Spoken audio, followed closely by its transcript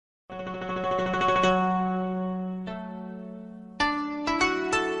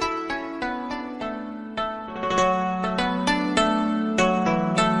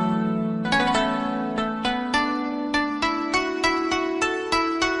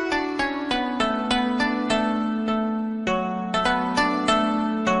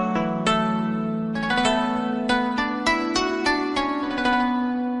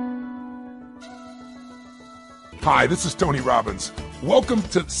Hi, this is Tony Robbins. Welcome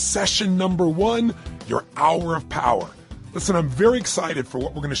to session number 1, your hour of power. Listen, I'm very excited for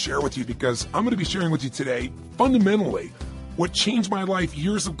what we're going to share with you because I'm going to be sharing with you today, fundamentally, what changed my life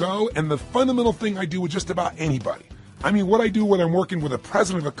years ago and the fundamental thing I do with just about anybody. I mean, what I do whether I'm working with a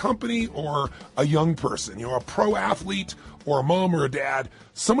president of a company or a young person, a pro athlete or a mom or a dad.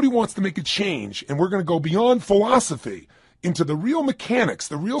 Somebody wants to make a change, and we're going to go beyond philosophy into the real mechanics,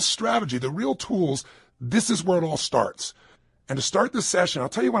 the real strategy, the real tools. This is where it all starts. And to start this session, I'll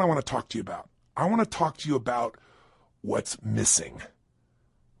tell you what I want to talk to you about. I want to talk to you about what's missing.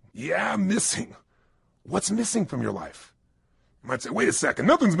 Yeah, missing. What's missing from your life? You might say, wait a second,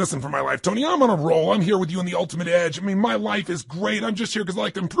 nothing's missing from my life, Tony. I'm on a roll. I'm here with you on the ultimate edge. I mean, my life is great. I'm just here because I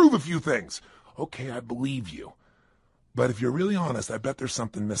like to improve a few things. Okay, I believe you. But if you're really honest, I bet there's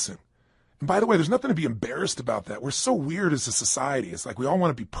something missing. And by the way, there's nothing to be embarrassed about that. We're so weird as a society. It's like we all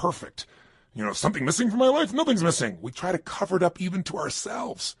want to be perfect. Something missing from my life? Nothing's missing. We try to cover it up even to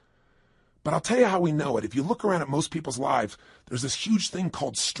ourselves. But I'll tell you how we know it. If you look around at most people's lives, there's this huge thing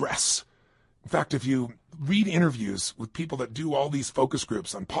called stress. In fact, if you read interviews with people that do all these focus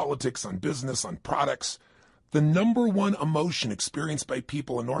groups on politics, on business, on products, the number one emotion experienced by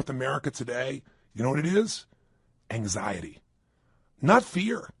people in North America today, you know what it is? Anxiety. Not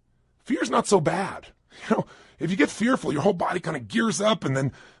fear. Fear's not so bad. If you get fearful, your whole body kind of gears up and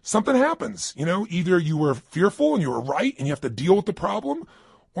then something happens. Either you were fearful and you were right and you have to deal with the problem,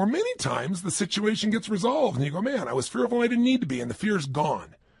 or many times the situation gets resolved and you go, man, I was fearful and I didn't need to be, and the fear's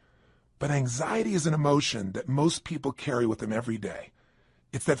gone. But anxiety is an emotion that most people carry with them every day.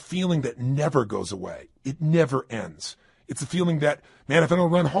 It's that feeling that never goes away. It never ends. It's a feeling that, man, if I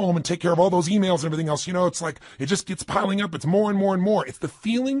don't run home and take care of all those emails and everything else, it's like it just gets piling up. It's more and more and more. It's the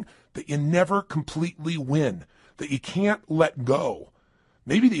feeling that you never completely win, that you can't let go.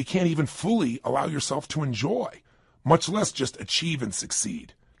 Maybe that you can't even fully allow yourself to enjoy, much less just achieve and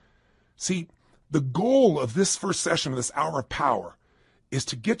succeed. See, the goal of this first session of this hour of power is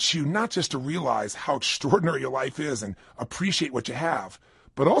to get you not just to realize how extraordinary your life is and appreciate what you have,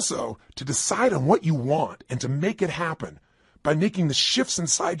 but also to decide on what you want and to make it happen by making the shifts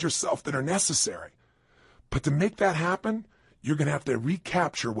inside yourself that are necessary. But to make that happen, you're going to have to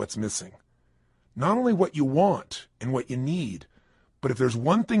recapture what's missing. Not only what you want and what you need, but if there's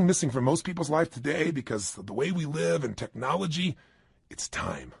one thing missing from most people's life today because of the way we live and technology, it's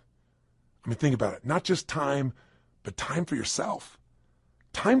time. I mean, think about it. Not just time, but time for yourself.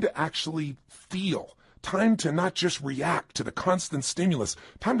 Time to actually feel. Time to not just react to the constant stimulus.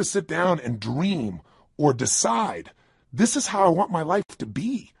 Time to sit down and dream or decide, this is how I want my life to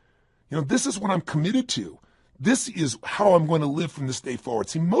be. This is what I'm committed to. This is how I'm going to live from this day forward.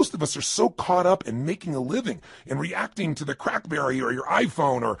 See, most of us are so caught up in making a living and reacting to the Crackberry or your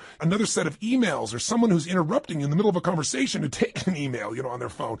iPhone or another set of emails or someone who's interrupting you in the middle of a conversation to take an email, on their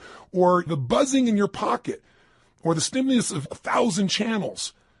phone, or the buzzing in your pocket or the stimulus of 1,000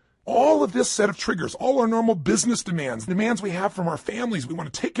 channels. All of this set of triggers, all our normal business demands we have from our families. We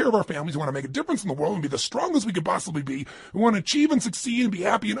want to take care of our families. We want to make a difference in the world and be the strongest we could possibly be. We want to achieve and succeed and be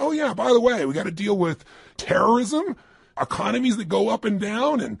happy. And oh yeah, by the way, we got to deal with terrorism, economies that go up and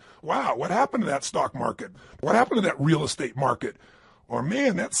down. And wow, what happened to that stock market? What happened to that real estate market? Or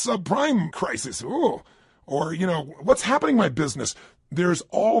man, that subprime crisis. Ooh. Or, what's happening in my business? There's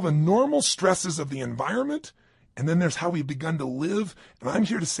all the normal stresses of the environment. And then there's how we've begun to live. And I'm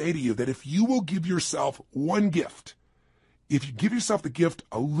here to say to you that if you will give yourself one gift, if you give yourself the gift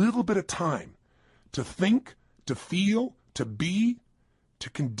a little bit of time to think, to feel, to be, to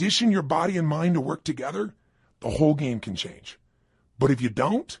condition your body and mind to work together, the whole game can change. But if you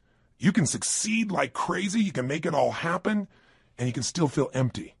don't, you can succeed like crazy. You can make it all happen and you can still feel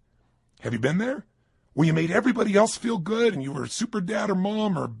empty. Have you been there? Where you made everybody else feel good and you were a super dad or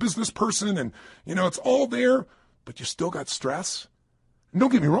mom or a business person and, it's all there, but you still got stress? And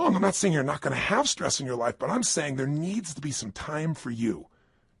don't get me wrong, I'm not saying you're not going to have stress in your life, but I'm saying there needs to be some time for you.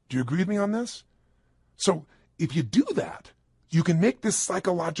 Do you agree with me on this? So if you do that, you can make this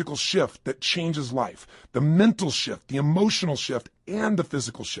psychological shift that changes life, the mental shift, the emotional shift, and the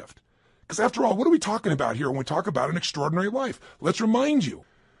physical shift. Because after all, what are we talking about here when we talk about an extraordinary life? Let's remind you,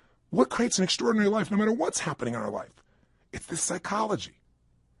 what creates an extraordinary life no matter what's happening in our life? It's this psychology.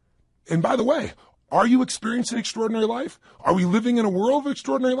 And by the way, are you experiencing extraordinary life? Are we living in a world of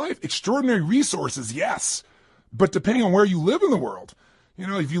extraordinary life? Extraordinary resources, yes. But depending on where you live in the world,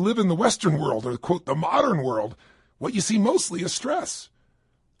 if you live in the Western world or, quote, the modern world, what you see mostly is stress.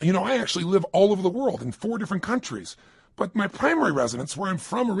 I actually live all over the world in 4 different countries. But my primary residence, where I'm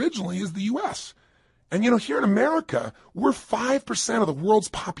from originally, is the U.S. And here in America, we're 5% of the world's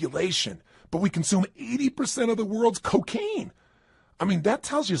population. but we consume 80% of the world's cocaine. I mean, that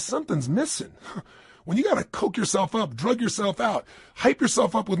tells you something's missing. When you got to coke yourself up, drug yourself out, hype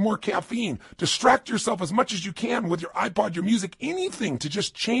yourself up with more caffeine, distract yourself as much as you can with your iPod, your music, anything to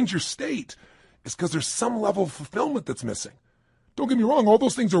just change your state, it's because there's some level of fulfillment that's missing. Don't get me wrong, all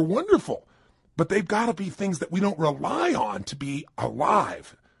those things are wonderful, but they've got to be things that we don't rely on to be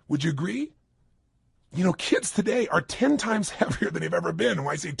alive. Would you agree? You know, kids today are 10 times heavier than they've ever been. And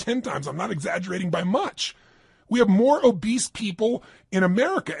when I say 10 times, I'm not exaggerating by much. We have more obese people in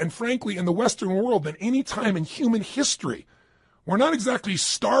America and frankly in the Western world than any time in human history. We're not exactly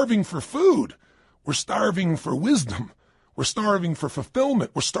starving for food. We're starving for wisdom. We're starving for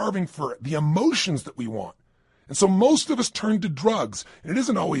fulfillment. We're starving for the emotions that we want. And so most of us turn to drugs. And it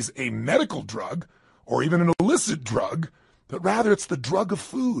isn't always a medical drug or even an illicit drug, but rather it's the drug of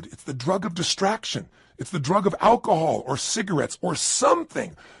food. It's the drug of distraction. It's the drug of alcohol or cigarettes or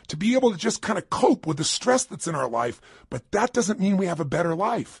something to be able to just kind of cope with the stress that's in our life. But that doesn't mean we have a better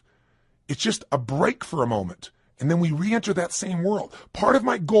life. It's just a break for a moment. And then we re-enter that same world. Part of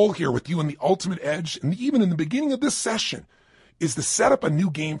my goal here with you in the Ultimate Edge, and even in the beginning of this session, is to set up a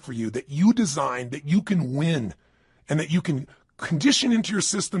new game for you that you design, that you can win, and that you can condition into your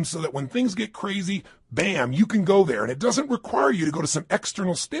system so that when things get crazy, bam, you can go there. And it doesn't require you to go to some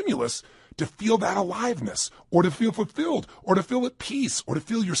external stimulus to feel that aliveness, or to feel fulfilled, or to feel at peace, or to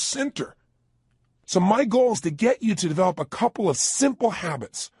feel your center. So my goal is to get you to develop a couple of simple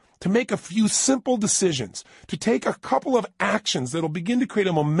habits, to make a few simple decisions, to take a couple of actions that will begin to create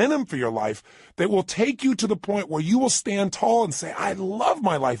a momentum for your life that will take you to the point where you will stand tall and say, I love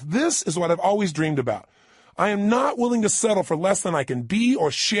my life. This is what I've always dreamed about. I am not willing to settle for less than I can be or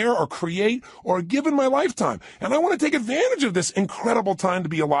share or create or give in my lifetime. And I want to take advantage of this incredible time to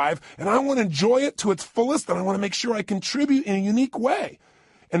be alive, and I want to enjoy it to its fullest, and I want to make sure I contribute in a unique way.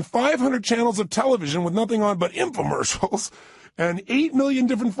 And 500 channels of television with nothing on but infomercials, and 8 million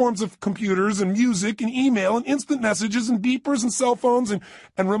different forms of computers and music and email and instant messages and beepers and cell phones and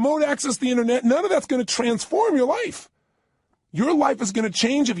remote access to the internet, none of that's going to transform your life. Your life is going to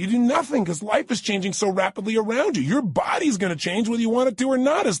change if you do nothing because life is changing so rapidly around you. Your body's going to change whether you want it to or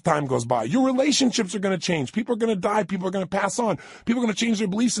not as time goes by. Your relationships are going to change. People are going to die. People are going to pass on. People are going to change their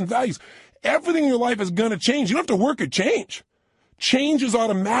beliefs and values. Everything in your life is going to change. You don't have to work at change. Change is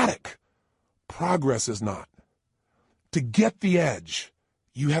automatic. Progress is not. To get the edge,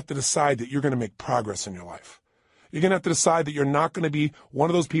 you have to decide that you're going to make progress in your life. You're going to have to decide that you're not going to be one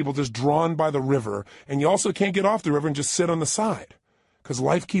of those people just drawn by the river, and you also can't get off the river and just sit on the side because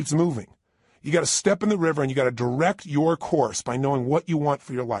life keeps moving. You got to step in the river and you got to direct your course by knowing what you want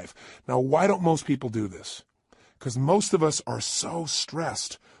for your life. Now, why don't most people do this? Because most of us are so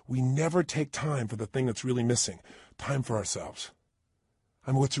stressed, we never take time for the thing that's really missing, time for ourselves. I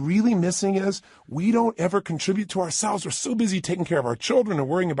mean, what's really missing is we don't ever contribute to ourselves. We're so busy taking care of our children and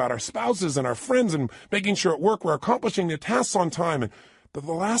worrying about our spouses and our friends and making sure at work we're accomplishing the tasks on time. And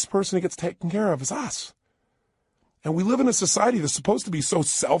the last person who gets taken care of is us. And we live in a society that's supposed to be so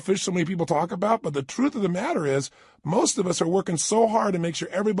selfish, so many people talk about, but the truth of the matter is most of us are working so hard to make sure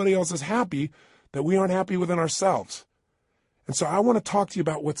everybody else is happy that we aren't happy within ourselves. And so I want to talk to you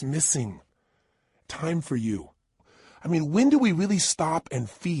about what's missing. Time for you. I mean, when do we really stop and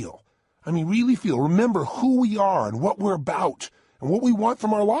feel? I mean, really feel, remember who we are and what we're about and what we want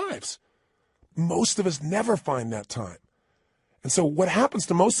from our lives. Most of us never find that time. And so what happens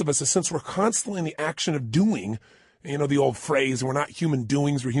to most of us is since we're constantly in the action of doing, you know, the old phrase, we're not human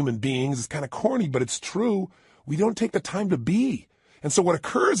doings, we're human beings. It's kind of corny, but it's true. We don't take the time to be. And so what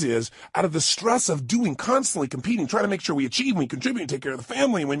occurs is, out of the stress of doing, constantly competing, trying to make sure we achieve, we contribute, take care of the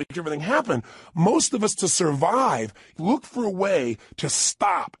family, and we make everything happen, most of us to survive look for a way to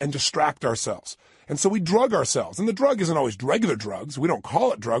stop and distract ourselves. And so we drug ourselves. And the drug isn't always regular drugs. We don't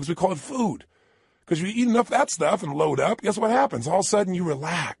call it drugs. We call it food. Because you eat enough of that stuff and load up, guess what happens? All of a sudden you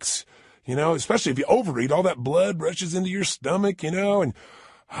relax. You know, especially if you overeat, all that blood rushes into your stomach, you know, and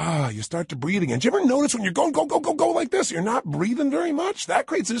you start to breathe again. Do you ever notice when you're going, go like this, you're not breathing very much? That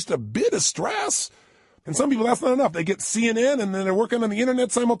creates just a bit of stress. And some people, that's not enough. They get CNN and then they're working on the internet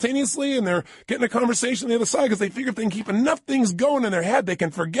simultaneously and they're getting a conversation on the other side because they figure if they can keep enough things going in their head, they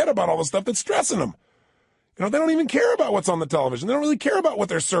can forget about all the stuff that's stressing them. You know, they don't even care about what's on the television. They don't really care about what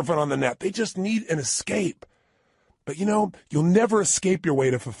they're surfing on the net. They just need an escape. But you know, you'll never escape your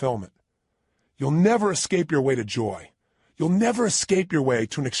way to fulfillment. You'll never escape your way to joy. You'll never escape your way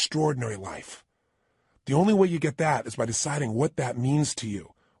to an extraordinary life. The only way you get that is by deciding what that means to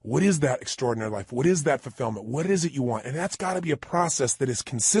you. What is that extraordinary life? What is that fulfillment? What is it you want? And that's got to be a process that is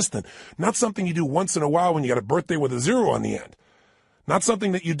consistent, not something you do once in a while when you got a birthday with a zero on the end. Not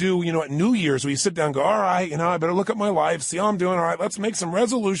something that you do, at New Year's where you sit down and go, all right, I better look at my life, see how I'm doing. All right, let's make some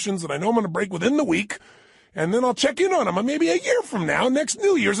resolutions that I know I'm going to break within the week. And then I'll check in on them maybe a year from now, next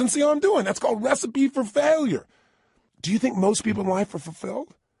New Year's, and see how I'm doing. That's called recipe for failure. Do you think most people in life are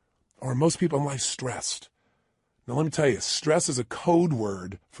fulfilled? Or are most people in life stressed? Now, let me tell you, stress is a code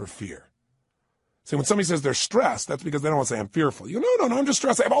word for fear. See, when somebody says they're stressed, that's because they don't want to say I'm fearful. You go, no, I'm just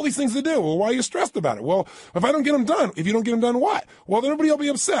stressed. I have all these things to do. Well, why are you stressed about it? Well, if I don't get them done, if you don't get them done, what? Well, then everybody will be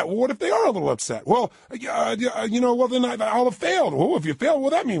upset. Well, what if they are a little upset? Well, well, then I'll have failed. Well, if you fail, what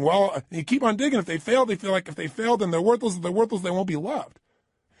does that mean? Well, you keep on digging. If they fail, they feel like if they failed, then they're worthless. If they're worthless, they won't be loved.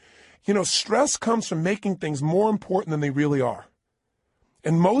 Stress comes from making things more important than they really are.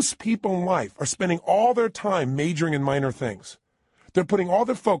 And most people in life are spending all their time majoring in minor things. They're putting all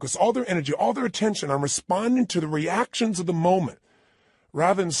their focus, all their energy, all their attention on responding to the reactions of the moment,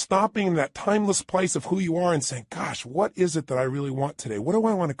 rather than stopping in that timeless place of who you are and saying, gosh, what is it that I really want today? What do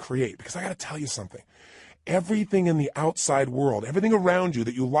I want to create? Because I got to tell you something. Everything in the outside world, everything around you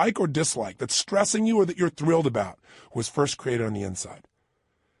that you like or dislike, that's stressing you or that you're thrilled about, was first created on the inside.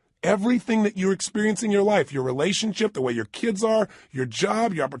 Everything that you're experiencing in your life, your relationship, the way your kids are, your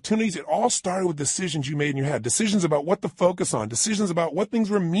job, your opportunities, it all started with decisions you made in your head. Decisions about what to focus on, decisions about what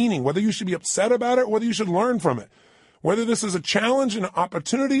things were meaning, whether you should be upset about it or whether you should learn from it, whether this is a challenge, an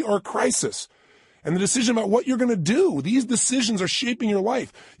opportunity, or a crisis. And the decision about what you're going to do, these decisions are shaping your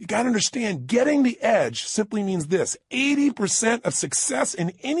life. You got to understand, getting the edge simply means this. 80% of success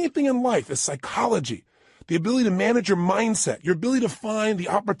in anything in life is psychology. The ability to manage your mindset, your ability to find the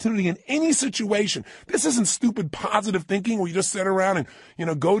opportunity in any situation. This isn't stupid positive thinking where you just sit around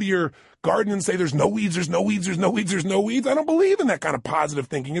and, go to your garden and say, there's no weeds, there's no weeds, there's no weeds, there's no weeds. I don't believe in that kind of positive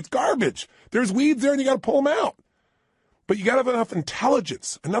thinking. It's garbage. There's weeds there and you got to pull them out. But you got to have enough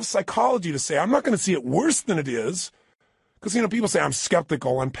intelligence, enough psychology to say, I'm not going to see it worse than it is. Because, people say, I'm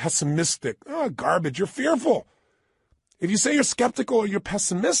skeptical, I'm pessimistic. Oh, garbage. You're fearful. If you say you're skeptical or you're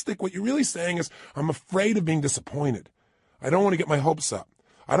pessimistic, what you're really saying is, I'm afraid of being disappointed. I don't want to get my hopes up.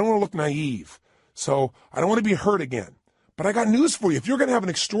 I don't want to look naive. So I don't want to be hurt again. But I got news for you. If you're going to have an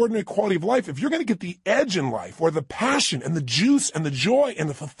extraordinary quality of life, if you're going to get the edge in life, where the passion and the juice and the joy and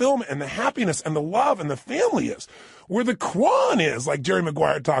the fulfillment and the happiness and the love and the family is, where the Quan is, like Jerry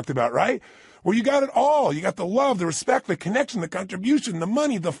Maguire talked about, right? Where you got it all. You got the love, the respect, the connection, the contribution, the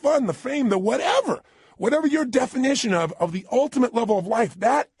money, the fun, the fame, the whatever. Whatever your definition of the ultimate level of life,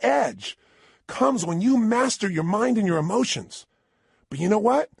 that edge comes when you master your mind and your emotions. But you know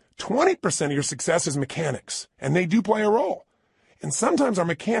what? 20% of your success is mechanics, and they do play a role. And sometimes our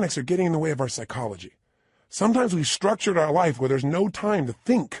mechanics are getting in the way of our psychology. Sometimes we've structured our life where there's no time to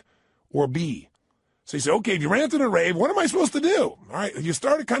think or be. So you say, okay, if you ranted and rave, what am I supposed to do? All right, if you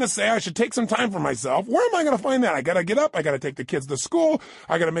start to kind of say, I should take some time for myself, where am I going to find that? I got to get up, I got to take the kids to school,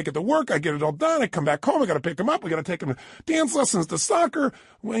 I got to make it to work, I get it all done, I come back home, I got to pick them up, I got to take them to dance lessons, to soccer,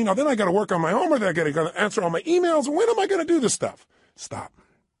 well, then I got to work on my homework, then I got to answer all my emails, when am I going to do this stuff? Stop.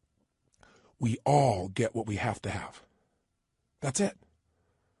 We all get what we have to have. That's it.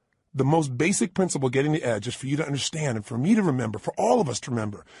 The most basic principle getting the edge is for you to understand and for me to remember, for all of us to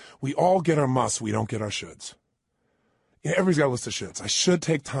remember, we all get our musts, we don't get our shoulds. Everybody's got a list of shoulds. I should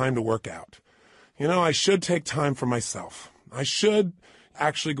take time to work out. I should take time for myself. I should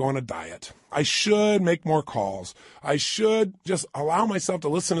actually go on a diet. I should make more calls. I should just allow myself to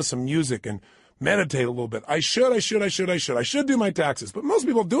listen to some music and meditate a little bit. I should do my taxes. But most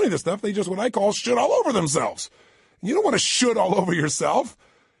people doing this stuff, they just what I call should all over themselves. You don't want to should all over yourself.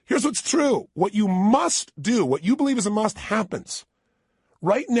 Here's what's true. What you must do, what you believe is a must, happens.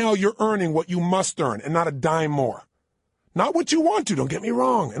 Right now, you're earning what you must earn and not a dime more. Not what you want to, don't get me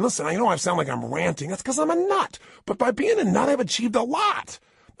wrong. And listen, I know I sound like I'm ranting. That's because I'm a nut. But by being a nut, I've achieved a lot.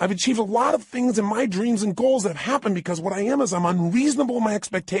 I've achieved a lot of things in my dreams and goals that have happened because what I am is I'm unreasonable in my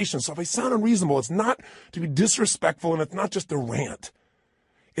expectations. So if I sound unreasonable, it's not to be disrespectful and it's not just a rant.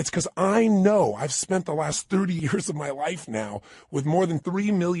 It's because I know I've spent the last 30 years of my life now with more than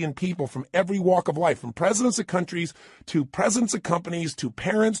 3 million people from every walk of life, from presidents of countries to presidents of companies to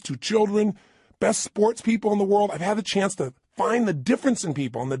parents to children, best sports people in the world. I've had the chance to find the difference in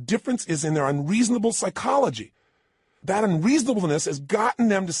people, and the difference is in their unreasonable psychology. That unreasonableness has gotten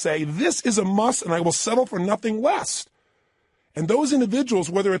them to say, this is a must and I will settle for nothing less. And those individuals,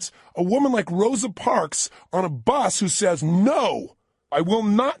 whether it's a woman like Rosa Parks on a bus who says, no, I will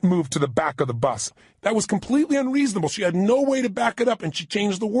not move to the back of the bus. That was completely unreasonable. She had no way to back it up, and she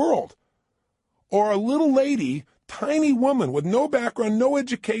changed the world. Or a little lady, tiny woman with no background, no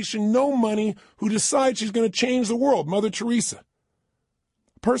education, no money, who decides she's going to change the world, Mother Teresa.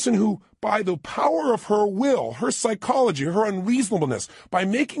 A person who by the power of her will, her psychology, her unreasonableness, by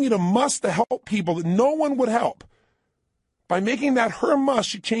making it a must to help people that no one would help. By making that her must,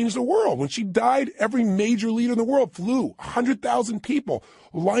 she changed the world. When she died, every major leader in the world flew. 100,000 people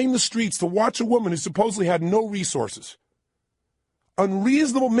lined the streets to watch a woman who supposedly had no resources.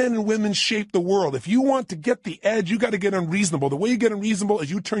 Unreasonable men and women shape the world. If you want to get the edge, you got to get unreasonable. The way you get unreasonable is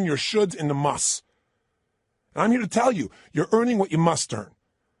you turn your shoulds into musts. And I'm here to tell you, you're earning what you must earn.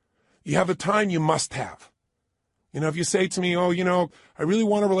 You have the time you must have. If you say to me, I really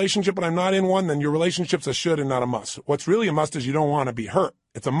want a relationship, but I'm not in one, then your relationship's a should and not a must. What's really a must is you don't want to be hurt.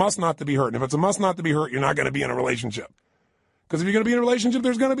 It's a must not to be hurt. And if it's a must not to be hurt, you're not going to be in a relationship. Because if you're going to be in a relationship,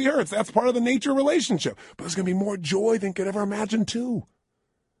 there's going to be hurts. That's part of the nature of a relationship. But there's going to be more joy than you could ever imagine too.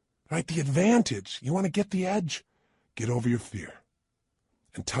 Right? The advantage. You want to get the edge? Get over your fear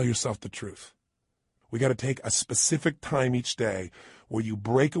and tell yourself the truth. We got to take a specific time each day where you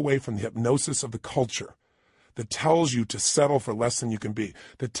break away from the hypnosis of the culture that tells you to settle for less than you can be,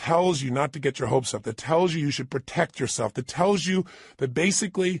 that tells you not to get your hopes up, that tells you should protect yourself, that tells you that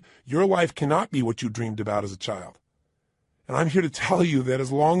basically your life cannot be what you dreamed about as a child. And I'm here to tell you that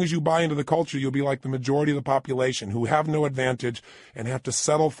as long as you buy into the culture, you'll be like the majority of the population who have no advantage and have to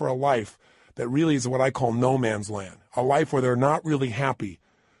settle for a life that really is what I call no man's land, a life where they're not really happy,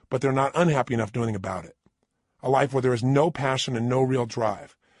 but they're not unhappy enough doing anything about it, a life where there is no passion and no real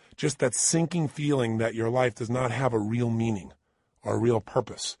drive. Just that sinking feeling that your life does not have a real meaning or a real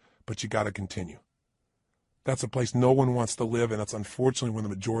purpose, but you got to continue. That's a place no one wants to live, and that's unfortunately where the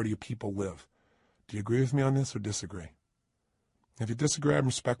majority of people live. Do you agree with me on this or disagree? If you disagree, I'm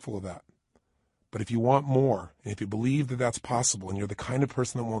respectful of that. But if you want more, and if you believe that that's possible, and you're the kind of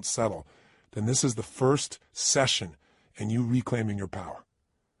person that won't settle, then this is the first session in you reclaiming your power.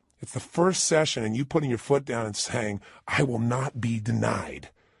 It's the first session in you putting your foot down and saying, I will not be denied.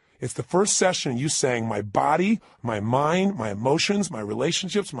 It's the first session you saying my body, my mind, my emotions, my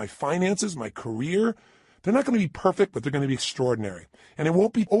relationships, my finances, my career, they're not going to be perfect, but they're going to be extraordinary. And it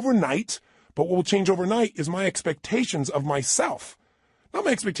won't be overnight, but what will change overnight is my expectations of myself. Not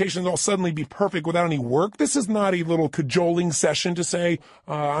my expectations will suddenly be perfect without any work. This is not a little cajoling session to say,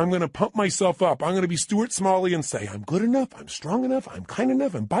 I'm going to pump myself up. I'm going to be Stuart Smalley and say, I'm good enough, I'm strong enough, I'm kind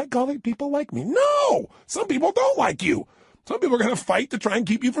enough, and by golly, people like me. No! Some people don't like you. Some people are going to fight to try and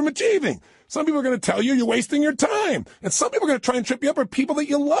keep you from achieving. Some people are going to tell you you're wasting your time. And some people are going to try and trip you up are people that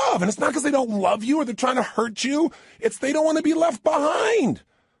you love. And it's not because they don't love you or they're trying to hurt you. It's they don't want to be left behind.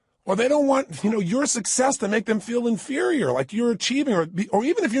 Or they don't want, your success to make them feel inferior, like you're achieving, or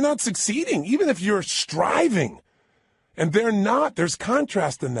even if you're not succeeding, even if you're striving. And they're not. There's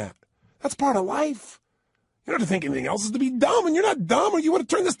contrast in that. That's part of life. You don't have to think anything else is to be dumb, and you're not dumb, or you would have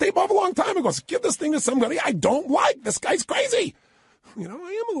turned this tape off a long time ago. So give this thing to somebody I don't like. This guy's crazy. I am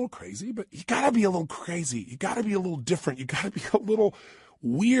a little crazy, but you got to be a little crazy. You got to be a little different. You got to be a little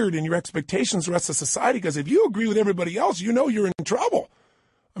weird in your expectations of the rest of society, because if you agree with everybody else, you're in trouble.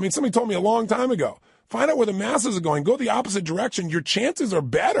 Somebody told me a long time ago, find out where the masses are going. Go the opposite direction. Your chances are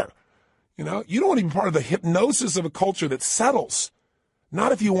better. You don't want to be part of the hypnosis of a culture that settles.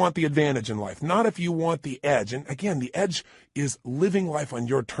 Not if you want the advantage in life, not if you want the edge. And again, the edge is living life on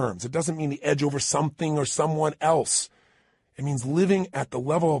your terms. It doesn't mean the edge over something or someone else. It means living at the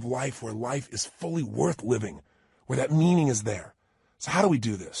level of life where life is fully worth living, where that meaning is there. So how do we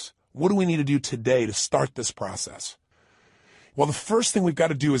do this? What do we need to do today to start this process? Well, the first thing we've got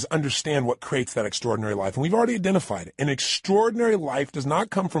to do is understand what creates that extraordinary life. And we've already identified it. An extraordinary life does not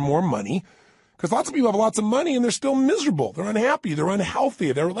come from more money, because lots of people have lots of money and they're still miserable. They're unhappy. They're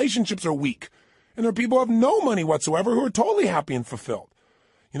unhealthy. Their relationships are weak. And there are people who have no money whatsoever who are totally happy and fulfilled.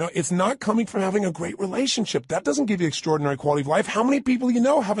 It's not coming from having a great relationship. That doesn't give you extraordinary quality of life. How many people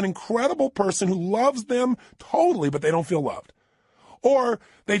have an incredible person who loves them totally, but they don't feel loved? Or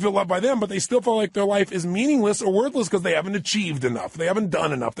they feel loved by them, but they still feel like their life is meaningless or worthless because they haven't achieved enough. They haven't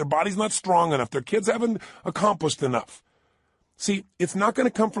done enough. Their body's not strong enough. Their kids haven't accomplished enough. See, it's not going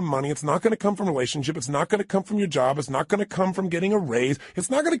to come from money. It's not going to come from relationship. It's not going to come from your job. It's not going to come from getting a raise.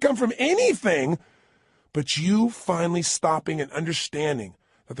 It's not going to come from anything but you finally stopping and understanding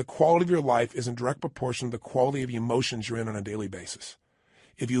that the quality of your life is in direct proportion to the quality of the emotions you're in on a daily basis.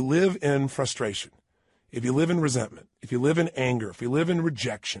 If you live in frustration, if you live in resentment, if you live in anger, if you live in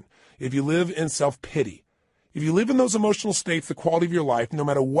rejection, if you live in self-pity, if you live in those emotional states, the quality of your life, no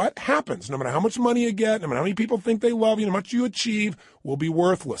matter what happens, no matter how much money you get, no matter how many people think they love you, no matter how much you achieve, will be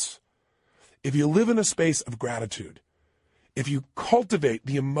worthless. If you live in a space of gratitude, if you cultivate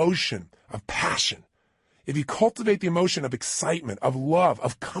the emotion of passion, if you cultivate the emotion of excitement, of love,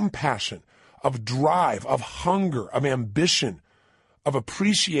 of compassion, of drive, of hunger, of ambition, of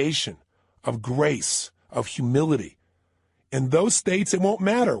appreciation, of grace, of humility. In those states, it won't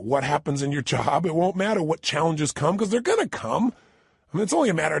matter what happens in your job. It won't matter what challenges come, because they're going to come. I mean, it's only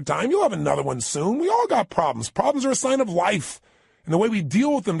a matter of time. You'll have another one soon. We all got problems. Problems are a sign of life. And the way we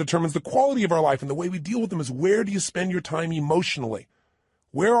deal with them determines the quality of our life. And the way we deal with them is, where do you spend your time emotionally?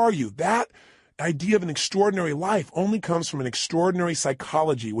 Where are you? That idea of an extraordinary life only comes from an extraordinary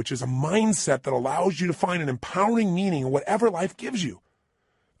psychology, which is a mindset that allows you to find an empowering meaning in whatever life gives you.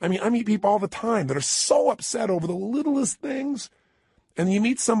 I mean, I meet people all the time that are so upset over the littlest things. And you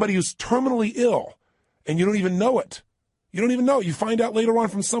meet somebody who's terminally ill and you don't even know it. You don't even know. You find out later on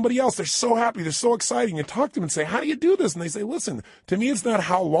from somebody else. They're so happy. They're so exciting. You talk to them and say, how do you do this? And they say, listen, to me, it's not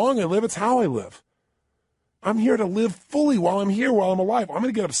how long I live. It's how I live. I'm here to live fully while I'm here, while I'm alive. I'm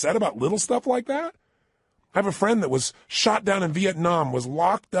going to get upset about little stuff like that. I have a friend that was shot down in Vietnam, was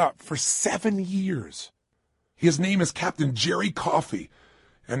locked up for 7 years. His name is Captain Jerry Coffey.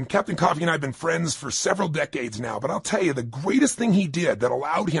 And Captain Coffey and I have been friends for several decades now, but I'll tell you, the greatest thing he did that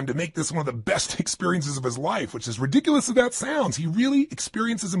allowed him to make this one of the best experiences of his life, which is ridiculous as that sounds, he really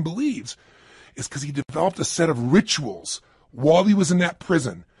experiences and believes, is because he developed a set of rituals while he was in that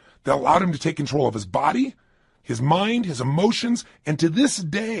prison that allowed him to take control of his body, his mind, his emotions, and to this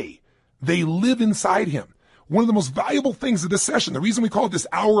day, they live inside him. One of the most valuable things of this session, the reason we call it this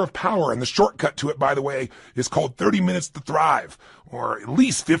hour of power, and the shortcut to it, by the way, is called 30 minutes to thrive, or at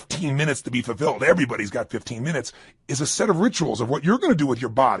least 15 minutes to be fulfilled. Everybody's got 15 minutes, is a set of rituals of what you're going to do with your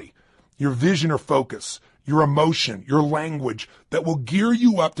body, your vision or focus, your emotion, your language, that will gear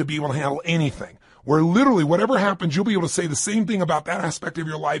you up to be able to handle anything. Where literally whatever happens, you'll be able to say the same thing about that aspect of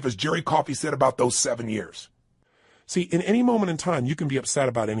your life as Jerry Coffey said about those 7 years. See, in any moment in time, you can be upset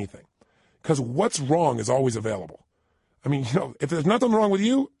about anything. Because what's wrong is always available. I mean, if there's nothing wrong with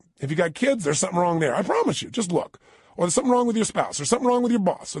you, if you got kids, there's something wrong there. I promise you. Just look. Or there's something wrong with your spouse. There's something wrong with your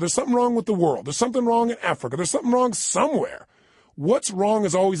boss. Or there's something wrong with the world. There's something wrong in Africa. There's something wrong somewhere. What's wrong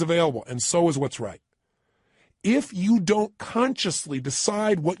is always available, and so is what's right. If you don't consciously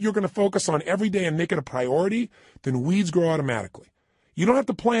decide what you're going to focus on every day and make it a priority, then weeds grow automatically. You don't have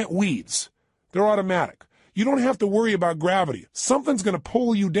to plant weeds. They're automatic. You don't have to worry about gravity. Something's going to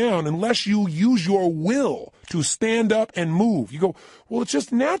pull you down unless you use your will to stand up and move. You go, well, it's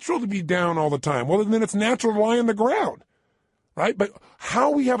just natural to be down all the time. Well, then it's natural to lie on the ground, right? But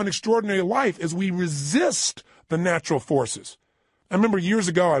how we have an extraordinary life is we resist the natural forces. I remember years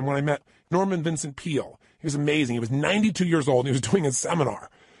ago when I met Norman Vincent Peale. He was amazing. He was 92 years old, and he was doing a seminar.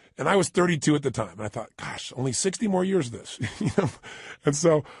 And I was 32 at the time. And I thought, gosh, only 60 more years of this. And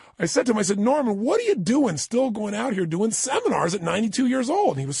so I said to him, I said, Norman, what are you doing still going out here doing seminars at 92 years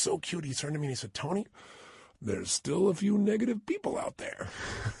old? And he was so cute. He turned to me and he said, Tony, there's still a few negative people out there.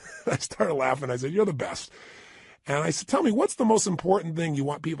 I started laughing. I said, you're the best. And I said, tell me, what's the most important thing you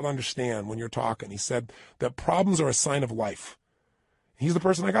want people to understand when you're talking? He said that problems are a sign of life. He's the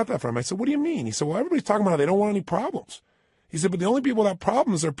person I got that from. I said, what do you mean? He said, well, everybody's talking about how they don't want any problems. He said, but the only people that have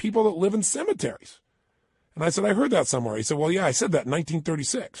problems are people that live in cemeteries. And I said, I heard that somewhere. He said, well, yeah, I said that in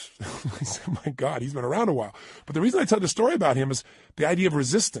 1936. I said, my God, he's been around a while. But the reason I tell the story about him is the idea of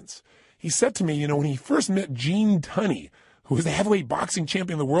resistance. He said to me, when he first met Gene Tunney, who was the heavyweight boxing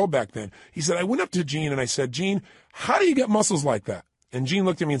champion of the world back then, he said, I went up to Gene and I said, Gene, how do you get muscles like that? And Gene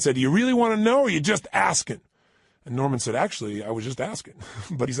looked at me and said, do you really want to know, or are you just asking? And Norman said, actually, I was just asking.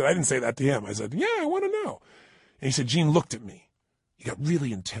 But he said, I didn't say that to him. I said, yeah, I want to know. And he said, Gene looked at me. He got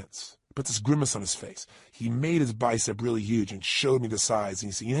really intense. He put this grimace on his face. He made his bicep really huge and showed me the size. And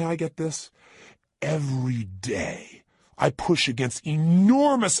he said, you know how I get this? Every day I push against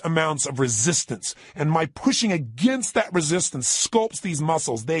enormous amounts of resistance. And my pushing against that resistance sculpts these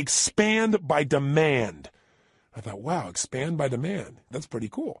muscles. They expand by demand. I thought, wow, expand by demand. That's pretty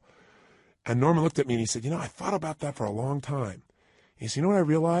cool. And Norman looked at me and he said, I thought about that for a long time. He said, you know what I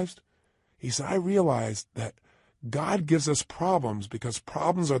realized? He said, I realized that God gives us problems because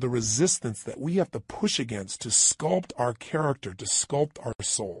problems are the resistance that we have to push against to sculpt our character, to sculpt our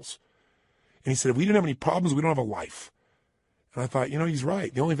souls. And he said, if we didn't have any problems, we don't have a life. And I thought, he's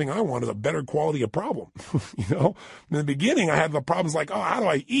right. The only thing I want is a better quality of problem. In the beginning, I had the problems like, how do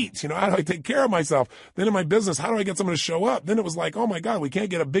I eat? How do I take care of myself? Then in my business, how do I get someone to show up? Then it was like, oh my God, we can't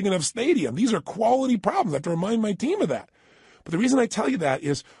get a big enough stadium. These are quality problems. I have to remind my team of that. But the reason I tell you that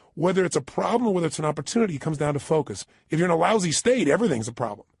is whether it's a problem or whether it's an opportunity, it comes down to focus. If you're in a lousy state, everything's a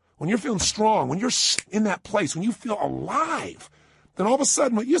problem. When you're feeling strong, when you're in that place, when you feel alive, then all of a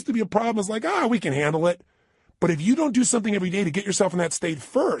sudden what used to be a problem is like, we can handle it. But if you don't do something every day to get yourself in that state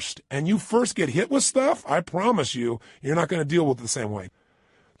first, and you first get hit with stuff, I promise you, you're not going to deal with it the same way.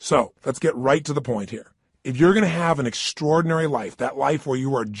 So let's get right to the point here. If you're going to have an extraordinary life, that life where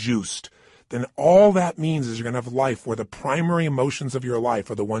you are juiced, then all that means is you're going to have a life where the primary emotions of your life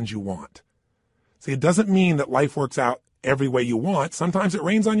are the ones you want. See, it doesn't mean that life works out every way you want. Sometimes it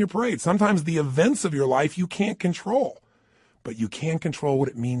rains on your parade. Sometimes the events of your life you can't control, but you can control what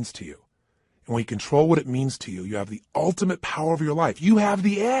it means to you. And when you control what it means to you, you have the ultimate power of your life. You have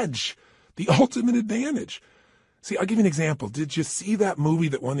the edge, the ultimate advantage. See, I'll give you an example. Did you see that movie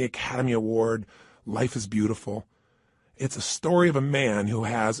that won the Academy Award, Life is Beautiful? It's a story of a man who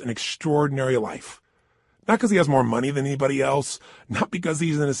has an extraordinary life. Not because he has more money than anybody else, not because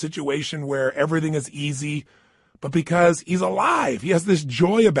he's in a situation where everything is easy, but because he's alive. He has this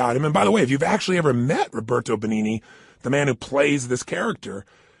joy about him. And by the way, if you've actually ever met Roberto Benigni, the man who plays this character,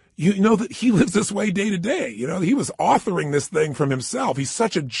 you know that he lives this way day to day. You know, he was authoring this thing from himself. He's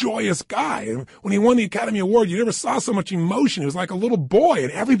such a joyous guy. And when he won the Academy Award, you never saw so much emotion. He was like a little boy,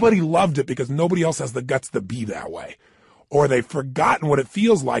 and everybody loved it because nobody else has the guts to be that way. Or they've forgotten what it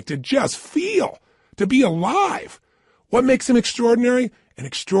feels like to just feel, to be alive. What makes him extraordinary? An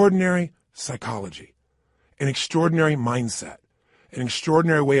extraordinary psychology, an extraordinary mindset, an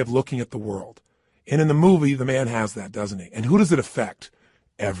extraordinary way of looking at the world. And in the movie, the man has that, doesn't he? And who does it affect?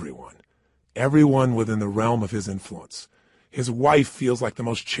 Everyone. Everyone within the realm of his influence. His wife feels like the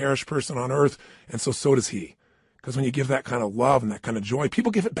most cherished person on earth, and so does he. Because when you give that kind of love and that kind of joy,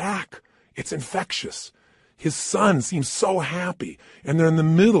 people give it back. It's infectious. His son seems so happy, and they're in the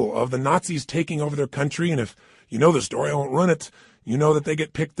middle of the Nazis taking over their country, and if you know the story, I won't run it, you know that they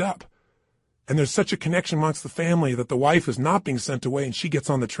get picked up. And there's such a connection amongst the family that the wife is not being sent away, and she gets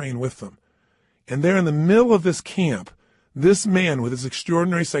on the train with them. And they're in the middle of this camp. This man with his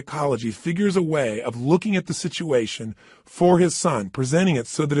extraordinary psychology figures a way of looking at the situation for his son, presenting it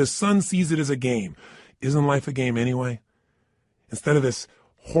so that his son sees it as a game. Isn't life a game anyway? Instead of this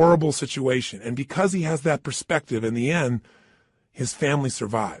horrible situation. And because he has that perspective, in the end, his family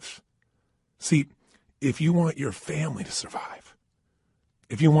survives. See, if you want your family to survive,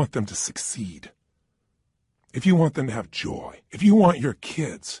 if you want them to succeed, if you want them to have joy, if you want your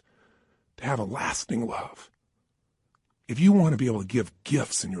kids to have a lasting love, if you want to be able to give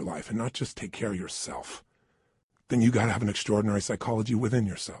gifts in your life and not just take care of yourself, then you got to have an extraordinary psychology within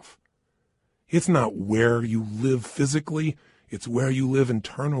yourself. It's not where you live physically, it's where you live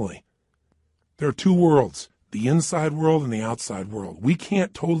internally. There are two worlds, the inside world and the outside world. We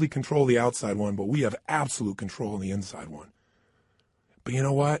can't totally control the outside one, but we have absolute control in the inside one. But you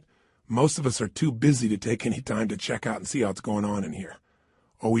know what? Most of us are too busy to take any time to check out and see how it's going on in here.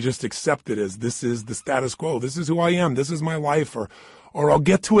 Or we just accept it as this is the status quo. This is who I am. This is my life. Or I'll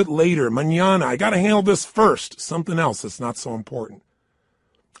get to it later. Mañana. I got to handle this first. Something else that's not so important.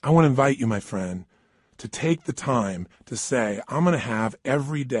 I want to invite you, my friend, to take the time to say, I'm going to have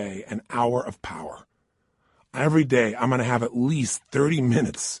every day an hour of power. Every day I'm going to have at least 30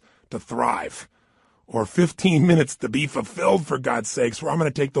 minutes to thrive. Or 15 minutes to be fulfilled, for God's sakes, where I'm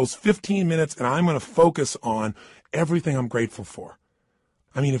going to take those 15 minutes and I'm going to focus on everything I'm grateful for.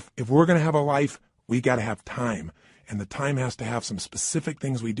 I mean, if we're going to have a life, we got to have time. And the time has to have some specific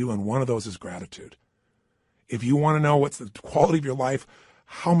things we do, and one of those is gratitude. If you want to know what's the quality of your life,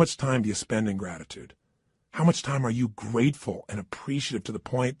 how much time do you spend in gratitude? How much time are you grateful and appreciative to the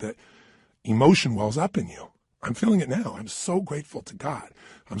point that emotion wells up in you? I'm feeling it now. I'm so grateful to God.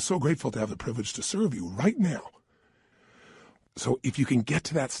 I'm so grateful to have the privilege to serve you right now. So if you can get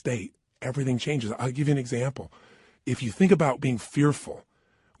to that state, everything changes. I'll give you an example. If you think about being fearful,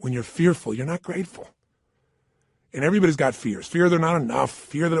 when you're fearful, you're not grateful. And everybody's got fears. Fear they're not enough.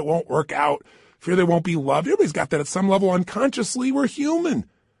 Fear that it won't work out. Fear they won't be loved. Everybody's got that at some level unconsciously. We're human.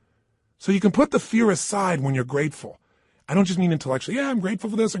 So you can put the fear aside when you're grateful. I don't just mean intellectually. Yeah, I'm grateful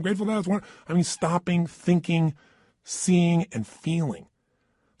for this. I'm grateful for that. I mean stopping, thinking, seeing, and feeling.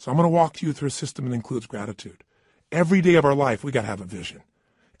 So I'm going to walk you through a system that includes gratitude. Every day of our life, we got to have a vision.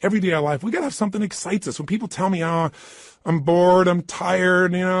 Every day of our life, we got to have something that excites us. When people tell me, oh, I'm bored, I'm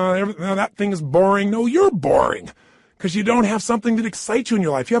tired, that thing is boring. No, you're boring because you don't have something that excites you in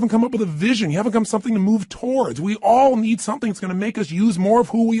your life. You haven't come up with a vision. You haven't come something to move towards. We all need something that's going to make us use more of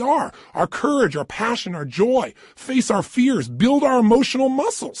who we are, our courage, our passion, our joy, face our fears, build our emotional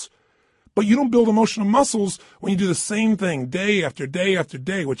muscles. But you don't build emotional muscles when you do the same thing day after day after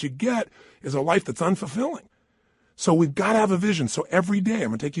day. What you get is a life that's unfulfilling. So we've got to have a vision. So every day I'm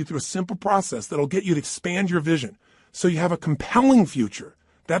going to take you through a simple process that'll get you to expand your vision so you have a compelling future,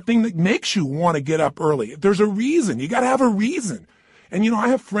 that thing that makes you want to get up early. There's a reason. You got to have a reason. And, I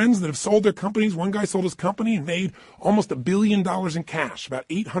have friends that have sold their companies. One guy sold his company and made almost $1 billion in cash, about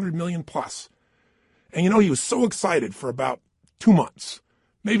 800 million plus. And, he was so excited for about 2 months,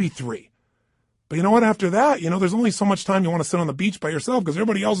 maybe 3. But you know what? After that, there's only so much time you want to sit on the beach by yourself because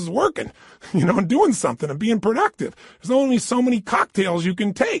everybody else is working, and doing something and being productive. There's only so many cocktails you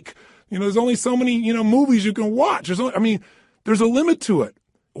can take. There's only so many, movies you can watch. There's a limit to it.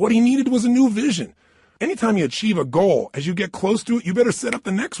 What he needed was a new vision. Anytime you achieve a goal, as you get close to it, you better set up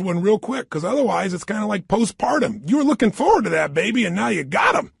the next one real quick, because otherwise it's kind of like postpartum. You were looking forward to that baby, and now you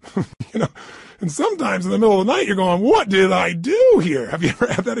got him. And sometimes in the middle of the night, you're going, what did I do here? Have you ever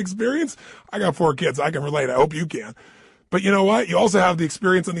had that experience? I got 4 kids. I can relate. I hope you can. But you know what? You also have the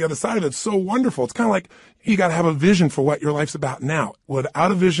experience on the other side of it. It's so wonderful. It's kind of like you got to have a vision for what your life's about now.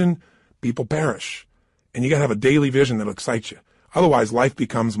 Without a vision, people perish. And you got to have a daily vision that'll excite you. Otherwise, life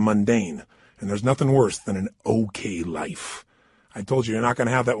becomes mundane. And there's nothing worse than an okay life. I told you, you're not going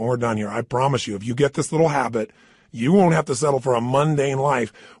to have that when we're done here. I promise you, if you get this little habit, you won't have to settle for a mundane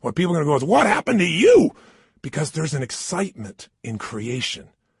life. What people are going to go is, what happened to you? Because there's an excitement in creation.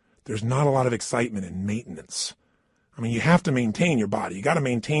 There's not a lot of excitement in maintenance. You have to maintain your body. You got to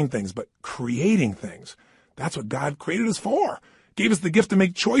maintain things, but creating things, that's what God created us for. Gave us the gift to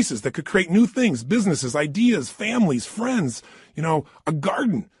make choices that could create new things, businesses, ideas, families, friends, a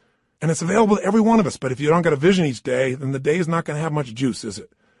garden. And it's available to every one of us. But if you don't got a vision each day, then the day is not going to have much juice, is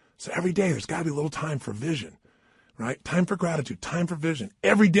it? So every day there's got to be a little time for vision, right? Time for gratitude, time for vision.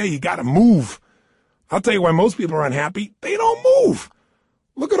 Every day you got to move. I'll tell you why most people are unhappy. They don't move.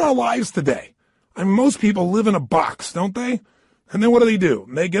 Look at our lives today. Most people live in a box, don't they? And then what do?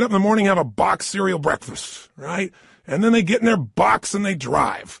 They get up in the morning, have a box cereal breakfast, right? And then they get in their box and they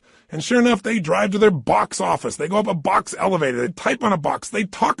drive. And sure enough, they drive to their box office. They go up a box elevator. They type on a box. They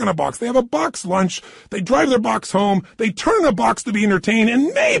talk on a box. They have a box lunch. They drive their box home. They turn on a box to be entertained.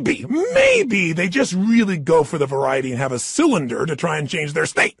 And maybe they just really go for the variety and have a cylinder to try and change their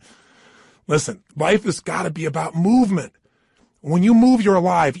state. Listen, life has got to be about movement. When you move, you're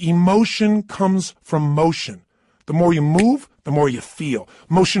alive. Emotion comes from motion. The more you move, the more you feel.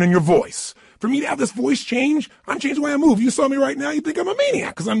 Motion in your voice. For me to have this voice change, I'm changing the way I move. You saw me right now, you think I'm a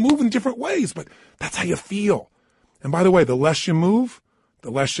maniac because I'm moving different ways, but that's how you feel. And by the way, the less you move,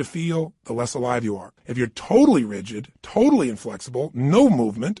 the less you feel, the less alive you are. If you're totally rigid, totally inflexible, no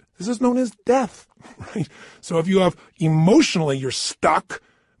movement, this is known as death, right? So if you have emotionally, you're stuck,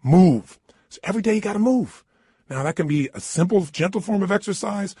 move. So every day you got to move. Now that can be a simple, gentle form of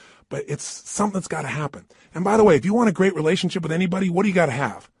exercise, but it's something that's got to happen. And by the way, if you want a great relationship with anybody, what do you got to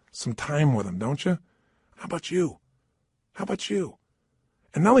have? Some time with them, don't you? How about you?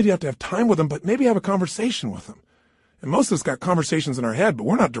 And not only do you have to have time with them, but maybe have a conversation with them. And most of us got conversations in our head, but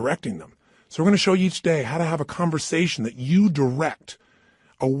we're not directing them. So we're going to show you each day how to have a conversation that you direct,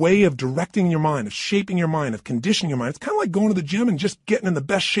 a way of directing your mind, of shaping your mind, of conditioning your mind. It's kind of like going to the gym and just getting in the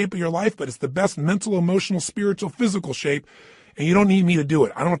best shape of your life, but it's the best mental, emotional, spiritual, physical shape. And you don't need me to do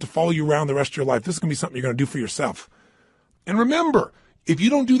it. I don't have to follow you around the rest of your life. This is going to be something you're going to do for yourself. And remember, if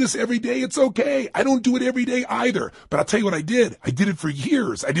you don't do this every day, it's okay. I don't do it every day either. But I'll tell you what I did. I did it for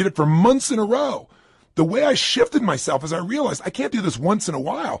years. I did it for months in a row. The way I shifted myself is I realized I can't do this once in a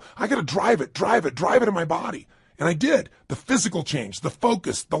while. I got to drive it in my body. And I did. The physical change, the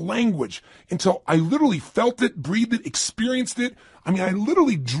focus, the language, until I literally felt it, breathed it, experienced it. I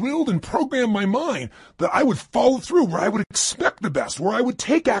literally drilled and programmed my mind that I would follow through, where I would expect the best, where I would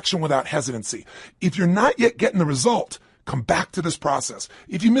take action without hesitancy. If you're not yet getting the result, come back to this process.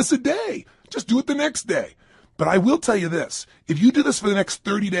 If you miss a day, just do it the next day. But I will tell you this. If you do this for the next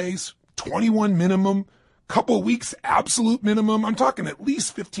 30 days, 21 minimum, couple of weeks, absolute minimum, I'm talking at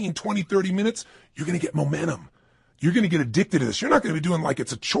least 15, 20, 30 minutes, you're going to get momentum. You're going to get addicted to this. You're not going to be doing like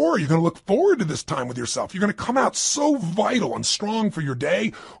it's a chore. You're going to look forward to this time with yourself. You're going to come out so vital and strong for your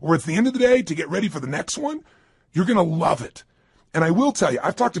day, or at the end of the day to get ready for the next one. You're going to love it. And I will tell you,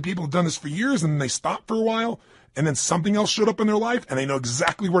 I've talked to people who've done this for years and then they stopped for a while and then something else showed up in their life and they know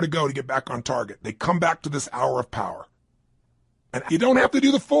exactly where to go to get back on target. They come back to this hour of power. And you don't have to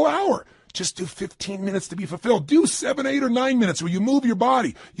do the full hour. Just do 15 minutes to be fulfilled. Do 7, 8, or 9 minutes where you move your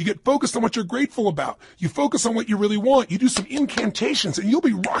body. You get focused on what you're grateful about. You focus on what you really want. You do some incantations and you'll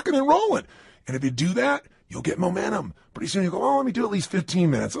be rocking and rolling. And if you do that, you'll get momentum. Pretty soon you go, oh, let me do at least 15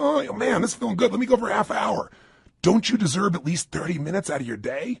 minutes. Oh, man, this is feeling good. Let me go for a half hour. Don't you deserve at least 30 minutes out of your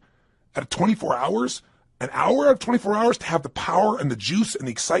day? Out of 24 hours? An hour out of 24 hours to have the power and the juice and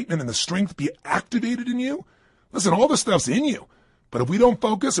the excitement and the strength be activated in you? Listen, all this stuff's in you. But if we don't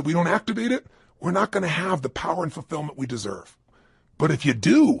focus, if we don't activate it, we're not going to have the power and fulfillment we deserve. But if you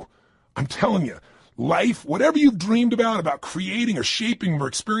do, I'm telling you, life, whatever you've dreamed about creating or shaping or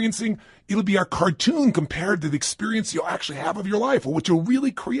experiencing, it'll be our cartoon compared to the experience you'll actually have of your life or what you'll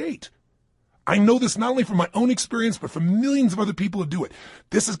really create. I know this not only from my own experience, but from millions of other people who do it.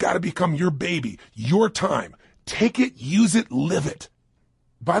 This has got to become your baby, your time. Take it, use it, live it.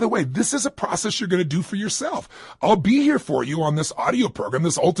 By the way, this is a process you're going to do for yourself. I'll be here for you on this audio program,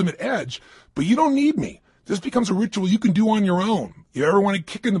 this Ultimate Edge, but you don't need me. This becomes a ritual you can do on your own. You ever want to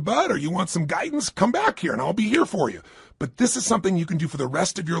kick in the butt or you want some guidance? Come back here and I'll be here for you. But this is something you can do for the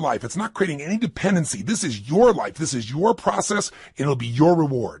rest of your life. It's not creating any dependency. This is your life. This is your process, and it'll be your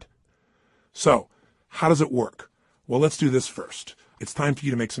reward. So, how does it work? Well, let's do this first. It's time for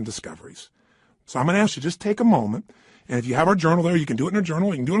you to make some discoveries. So I'm going to ask you, just take a moment. And if you have our journal there, you can do it in a journal.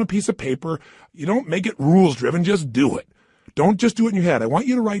 You can do it on a piece of paper. You don't make it rules-driven. Just do it. Don't just do it in your head. I want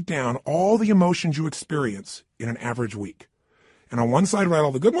you to write down all the emotions you experience in an average week. And on one side, write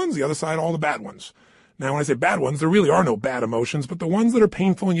all the good ones. The other side, all the bad ones. Now, when I say bad ones, there really are no bad emotions, but the ones that are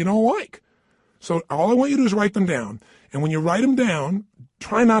painful and you don't like. So all I want you to do is write them down. And when you write them down,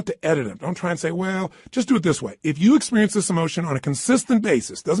 try not to edit them. Don't try and say, well, just do it this way. If you experience this emotion on a consistent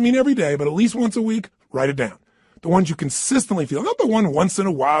basis, doesn't mean every day, but at least once a week, write it down. The ones you consistently feel, not the one once in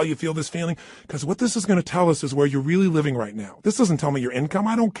a while you feel this feeling, because what this is going to tell us is where you're really living right now. This doesn't tell me your income.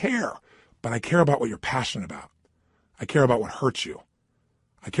 I don't care. But I care about what you're passionate about. I care about what hurts you.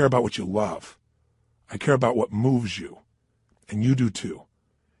 I care about what you love. I care about what moves you. And you do too.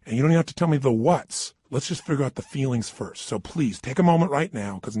 And you don't even have to tell me the what's. Let's just figure out the feelings first. So please take a moment right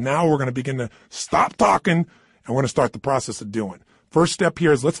now, because now we're going to begin to stop talking and we're going to start the process of doing. First step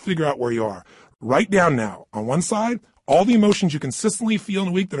here is let's figure out where you are. Write down now, on one side, all the emotions you consistently feel in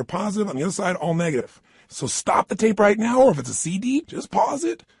a week that are positive. On the other side, all negative. So stop the tape right now, or if it's a CD, just pause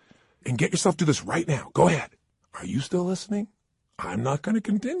it and get yourself to this right now. Go ahead. Are you still listening? I'm not going to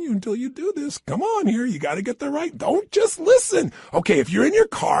continue until you do this. Come on here. You got to get the right. Don't just listen. Okay, if you're in your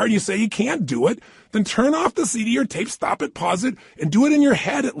car and you say you can't do it, then turn off the CD or tape, stop it, pause it, and do it in your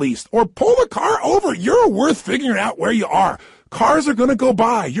head at least. Or pull the car over. You're worth figuring out where you are. Cars are going to go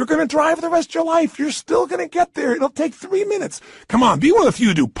by. You're going to drive the rest of your life. You're still going to get there. It'll take 3 minutes. Come on, be one of the few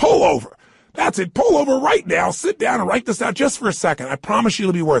to do. Pull over. That's it. Pull over right now. Sit down and write this out just for a second. I promise you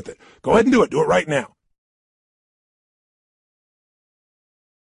it'll be worth it. Go ahead and do it. Do it right now.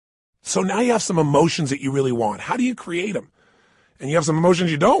 So now you have some emotions that you really want. How do you create them? And you have some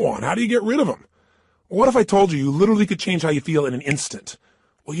emotions you don't want. How do you get rid of them? What if I told you you literally could change how you feel in an instant?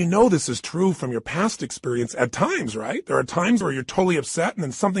 Well, you know this is true from your past experience at times, right? There are times where you're totally upset and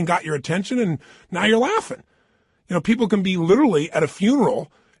then something got your attention and now you're laughing. You know, people can be literally at a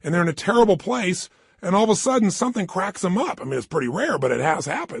funeral and they're in a terrible place and all of a sudden something cracks them up. I mean, it's pretty rare, but it has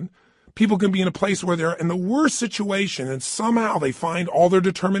happened. People can be in a place where they're in the worst situation and somehow they find all their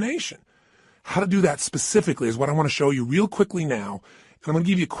determination. How to do that specifically is what I want to show you real quickly now. And I'm going to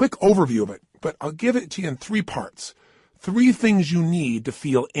give you a quick overview of it, but I'll give it to you in 3 parts. 3 things you need to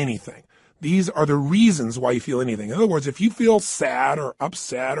feel anything. These are the reasons why you feel anything. In other words, if you feel sad or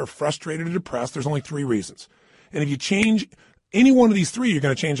upset or frustrated or depressed, there's only 3 reasons. And if you change any one of these 3, you're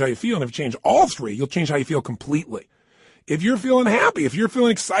going to change how you feel. And if you change all 3, you'll change how you feel completely. If you're feeling happy, if you're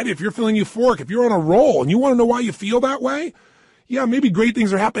feeling excited, if you're feeling euphoric, if you're on a roll and you want to know why you feel that way, yeah, maybe great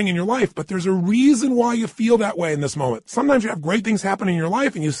things are happening in your life, but there's a reason why you feel that way in this moment. Sometimes you have great things happening in your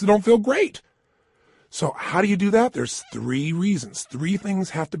life and you still don't feel great. So how do you do that? There's 3 reasons. 3 things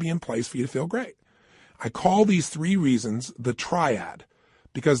have to be in place for you to feel great. I call these 3 reasons the triad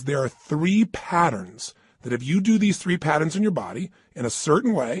because there are 3 patterns that if you do these 3 patterns in your body in a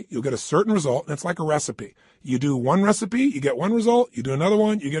certain way, you'll get a certain result, and it's like a recipe. You do one recipe, you get one result. You do another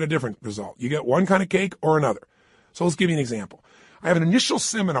one, you get a different result. You get one kind of cake or another. So let's give you an example. I have an initial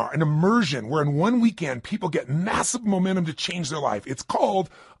seminar, an immersion, where in one weekend people get massive momentum to change their life. It's called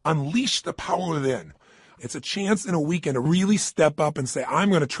Unleash the Power Within. It's a chance in a weekend to really step up and say, I'm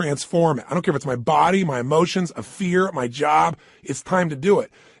going to transform it. I don't care if it's my body, my emotions, a fear, my job. It's time to do it.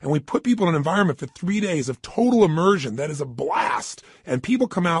 And we put people in an environment for 3 days of total immersion. That is a blast. And people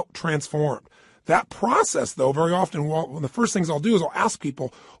come out transformed. That process, though, very often, one of the first things I'll do is I'll ask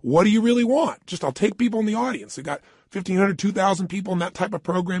people, what do you really want? I'll take people in the audience. We've got 1,500, 2,000 people in that type of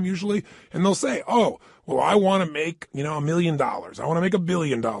program usually. And they'll say, oh, well, I want to make, $1 million. I want to make $1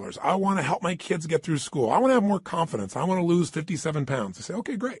 billion. I want to help my kids get through school. I want to have more confidence. I want to lose 57 pounds. I say,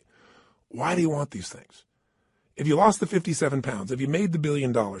 okay, great. Why do you want these things? If you lost the 57 pounds, if you made the $1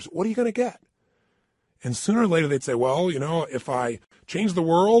 billion, what are you going to get? And sooner or later they'd say, well, if I change the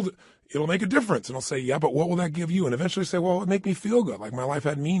world, it'll make a difference. And I'll say, yeah, but what will that give you? And eventually say, well, it'll make me feel good, like my life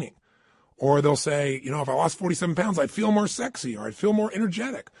had meaning. Or they'll say, if I lost 47 pounds, I'd feel more sexy or I'd feel more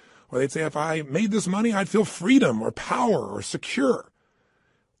energetic. Or they'd say, if I made this money, I'd feel freedom or power or secure.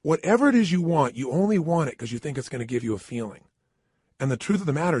 Whatever it is you want, you only want it because you think it's going to give you a feeling. And the truth of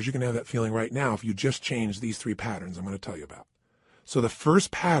the matter is you can have that feeling right now if you just change these 3 patterns I'm going to tell you about. So the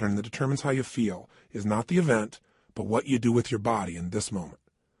first pattern that determines how you feel is not the event, but what you do with your body in this moment.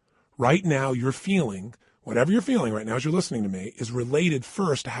 Right now, you're feeling, whatever you're feeling right now as you're listening to me, is related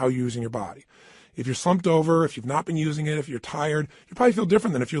first to how you're using your body. If you're slumped over, if you've not been using it, if you're tired, you probably feel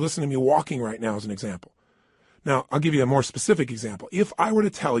different than if you're listening to me walking right now as an example. Now, I'll give you a more specific example. If I were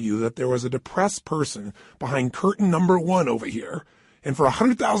to tell you that there was a depressed person behind curtain number 1 over here, and for a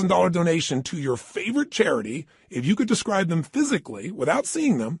 $100,000 donation to your favorite charity, if you could describe them physically without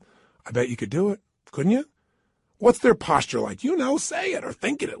seeing them, I bet you could do it, couldn't you? What's their posture like? You know, say it or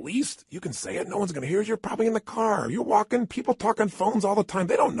think it at least. You can say it. No one's going to hear it. You're probably in the car. You're walking. People talk on phones all the time.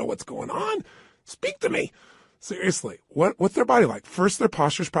 They don't know what's going on. Speak to me. Seriously, what's their body like? First, their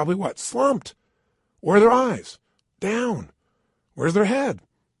posture's probably what? Slumped. Where are their eyes? Down. Where's their head?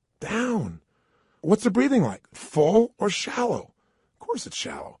 Down. What's their breathing like? Full or shallow? Of course it's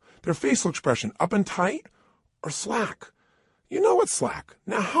shallow. Their facial expression, up and tight or slack? You know it's slack.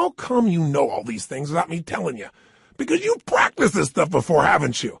 Now, how come you know all these things without me telling you? Because you've practiced this stuff before,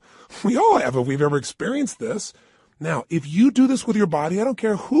 haven't you? We all have if we've ever experienced this. Now, if you do this with your body, I don't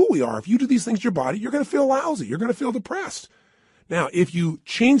care who we are. If you do these things to your body, you're going to feel lousy. You're going to feel depressed. Now, if you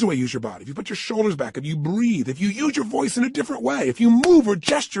change the way you use your body, if you put your shoulders back, if you breathe, if you use your voice in a different way, if you move or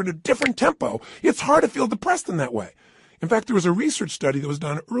gesture in a different tempo, it's hard to feel depressed in that way. In fact, there was a research study that was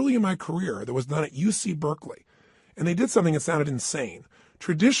done early in my career that was done at UC Berkeley. And they did something that sounded insane.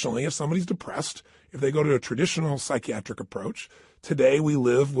 Traditionally, if somebody's depressed, if they go to a traditional psychiatric approach, today we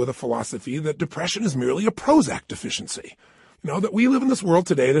live with a philosophy that depression is merely a Prozac deficiency. You know, that we live in this world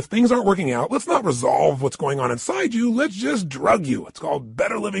today that if things aren't working out, let's not resolve what's going on inside you. Let's just drug you. It's called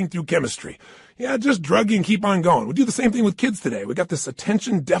better living through chemistry. Yeah, just drug you and keep on going. We do the same thing with kids today. We got this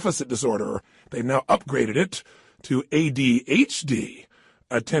attention deficit disorder. They've now upgraded it to ADHD,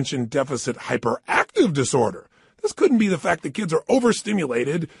 attention deficit hyperactive disorder. This couldn't be the fact that kids are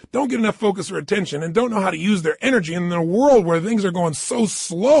overstimulated, don't get enough focus or attention, and don't know how to use their energy in a world where things are going so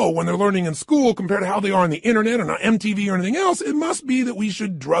slow when they're learning in school compared to how they are on the internet and on MTV or anything else. It must be that we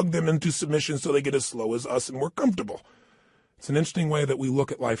should drug them into submission so they get as slow as us and we're comfortable. It's an interesting way that we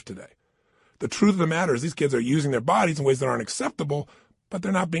look at life today. The truth of the matter is these kids are using their bodies in ways that aren't acceptable, but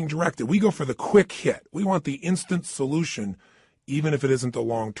they're not being directed. We go for the quick hit. We want the instant solution, even if it isn't the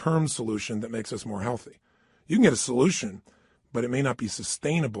long-term solution that makes us more healthy. You can get a solution, but it may not be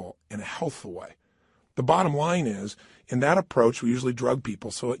sustainable in a healthful way. The bottom line is, in that approach, we usually drug people.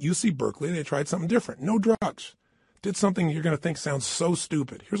 So at UC Berkeley, they tried something different. No drugs. Did something you're going to think sounds so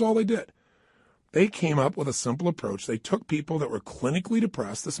stupid. Here's all they did. They came up with a simple approach. They took people that were clinically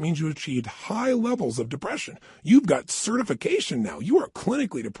depressed. This means you achieved high levels of depression. You've got certification now. You are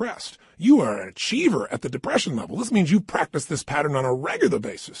clinically depressed. You are an achiever at the depression level. This means you practice this pattern on a regular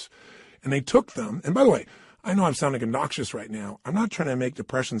basis. And they took them, and by the way, I know I'm sounding obnoxious right now. I'm not trying to make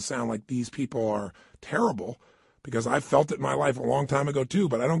depression sound like these people are terrible, because I felt it in my life a long time ago too,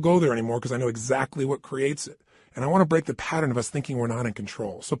 but I don't go there anymore because I know exactly what creates it. And I want to break the pattern of us thinking we're not in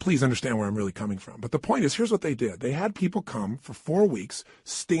control. So please understand where I'm really coming from. But the point is, here's what they did. They had people come for 4 weeks,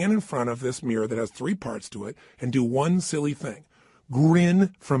 stand in front of this mirror that has 3 parts to it, and do one silly thing.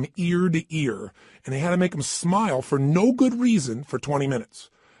 Grin from ear to ear. And they had to make them smile for no good reason for 20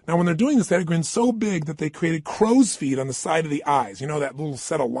 minutes. Now, when they're doing this, they had a grin so big that they created crow's feet on the side of the eyes. You know, that little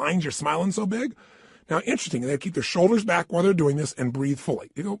set of lines you're smiling so big? Now, interesting, they keep their shoulders back while they're doing this and breathe fully.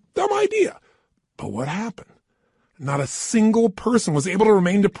 You go, dumb idea. But what happened? Not a single person was able to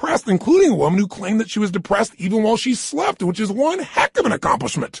remain depressed, including a woman who claimed that she was depressed even while she slept, which is one heck of an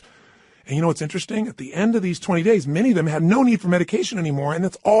accomplishment. And you know what's interesting? At the end of these 20 days, many of them had no need for medication anymore, and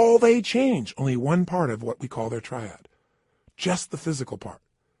that's all they changed. Only one part of what we call their triad. Just the physical part.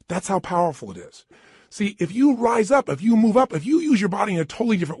 That's how powerful it is. See, if you rise up, if you move up, if you use your body in a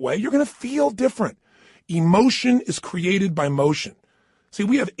totally different way, you're going to feel different. Emotion is created by motion. See,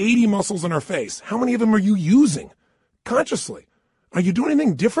 we have 80 muscles in our face. How many of them are you using consciously? Are you doing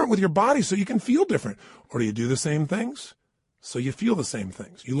anything different with your body so you can feel different? Or do you do the same things so you feel the same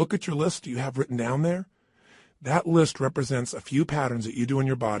things? You look at your list you have written down there. That list represents a few patterns that you do in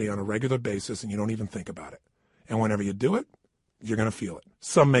your body on a regular basis and you don't even think about it. And whenever you do it, you're going to feel it.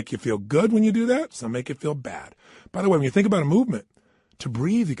 Some make you feel good when you do that. Some make you feel bad. By the way, when you think about a movement, to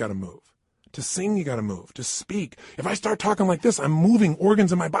breathe, you got to move. To sing, you got to move. To speak. If I start talking like this, I'm moving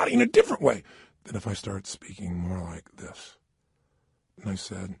organs in my body in a different way than if I start speaking more like this. And I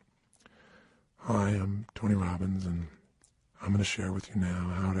said, hi, I'm Tony Robbins, and I'm going to share with you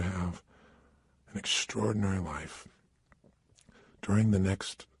now how to have an extraordinary life during the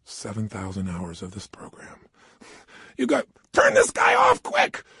next 7,000 hours of this program. You've got turn this guy off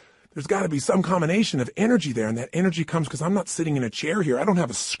quick. There's got to be some combination of energy there, and that energy comes because I'm not sitting in a chair here. I don't have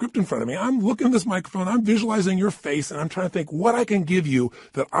a script in front of me. I'm looking at this microphone. I'm visualizing your face, and I'm trying to think what I can give you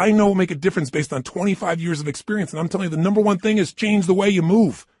that I know will make a difference based on 25 years of experience. And I'm telling you, the number one thing is change the way you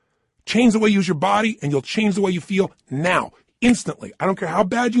move. Change the way you use your body, and you'll change the way you feel now. Instantly. I don't care how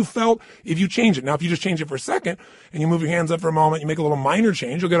bad you felt if you change it. Now, if you just change it for a second and you move your hands up for a moment, you make a little minor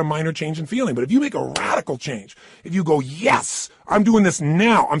change, you'll get a minor change in feeling. But if you make a radical change, if you go, yes, I'm doing this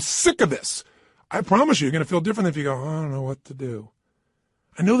now, I'm sick of this, I promise you, you're going to feel different than if you go, I don't know what to do.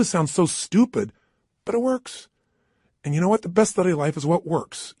 I know this sounds so stupid, but it works. And you know what? The best study of life is what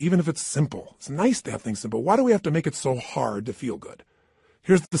works, even if it's simple. It's nice to have things simple. Why do we have to make it so hard to feel good?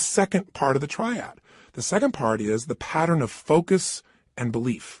 Here's the second part of the triad. The second part is the pattern of focus and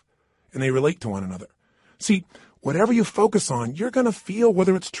belief, and they relate to one another. See, whatever you focus on, you're going to feel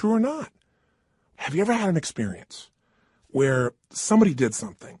whether it's true or not. Have you ever had an experience where somebody did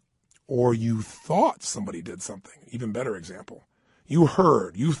something, or you thought somebody did something? Even better example. You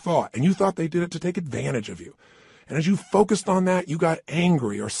heard, you thought, and you thought they did it to take advantage of you. And as you focused on that, you got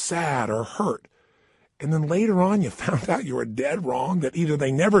angry or sad or hurt. And then later on, you found out you were dead wrong, that either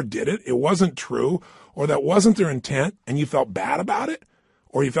they never did it, it wasn't true, or that wasn't their intent, and you felt bad about it,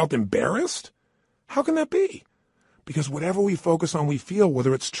 or you felt embarrassed. How can that be? Because whatever we focus on, we feel,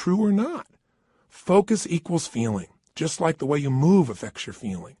 whether it's true or not. Focus equals feeling, just like the way you move affects your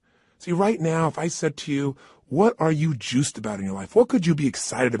feeling. See, right now, if I said to you, what are you juiced about in your life? What could you be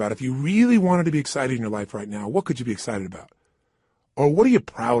excited about? If you really wanted to be excited in your life right now, what could you be excited about? Or what are you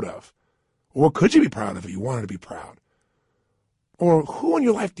proud of? Or what could you be proud of if you wanted to be proud? Or who in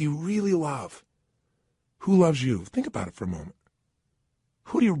your life do you really love? Who loves you? Think about it for a moment.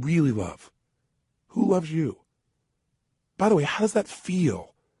 Who do you really love? Who loves you? By the way, how does that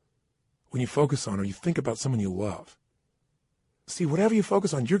feel when you focus on or you think about someone you love? See, whatever you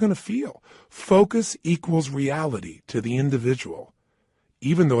focus on, you're going to feel. Focus equals reality to the individual,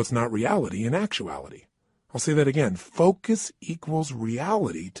 even though it's not reality in actuality. I'll say that again. Focus equals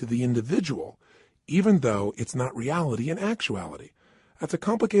reality to the individual, even though it's not reality in actuality. That's a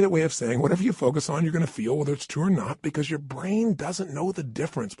complicated way of saying whatever you focus on, you're going to feel, whether it's true or not, because your brain doesn't know the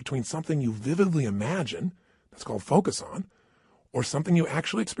difference between something you vividly imagine, that's called focus on, or something you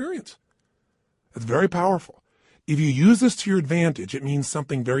actually experience. It's very powerful. If you use this to your advantage, it means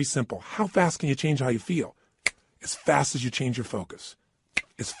something very simple. How fast can you change how you feel? As fast as you change your focus.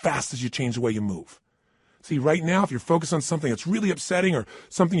 As fast as you change the way you move. See, right now, if you're focused on something that's really upsetting or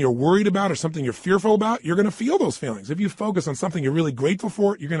something you're worried about or something you're fearful about, you're going to feel those feelings. If you focus on something you're really grateful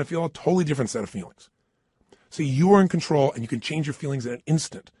for, you're going to feel a totally different set of feelings. See, you are in control and you can change your feelings in an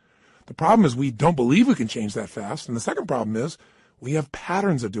instant. The problem is we don't believe we can change that fast. And the second problem is we have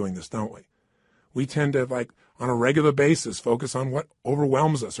patterns of doing this, don't we? We tend to, on a regular basis, focus on what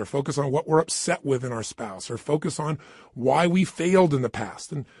overwhelms us or focus on what we're upset with in our spouse or focus on why we failed in the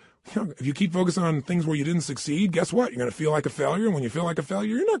past. And if you keep focusing on things where you didn't succeed, guess what? You're going to feel like a failure. And when you feel like a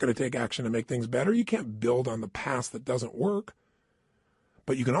failure, you're not going to take action to make things better. You can't build on the past that doesn't work.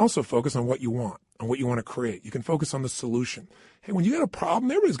 But you can also focus on what you want, on what you want to create. You can focus on the solution. Hey, when you got a problem,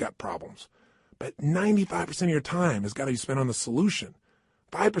 everybody's got problems. But 95% of your time has got to be spent on the solution.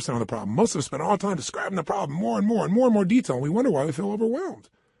 5% on the problem. Most of us spend all the time describing the problem more and more detail. And we wonder why we feel overwhelmed.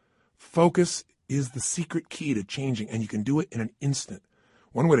 Focus is the secret key to changing, and you can do it in an instant.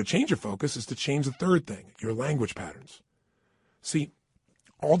 One way to change your focus is to change the third thing, your language patterns. See,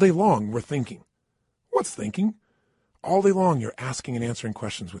 all day long we're thinking. What's thinking? All day long you're asking and answering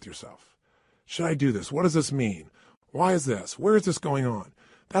questions with yourself. Should I do this? What does this mean? Why is this? Where is this going on?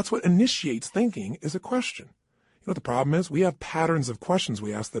 That's what initiates thinking, is a question. You know what the problem is? We have patterns of questions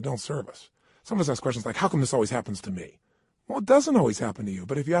we ask that don't serve us. Some of us ask questions like, how come this always happens to me? Well, it doesn't always happen to you.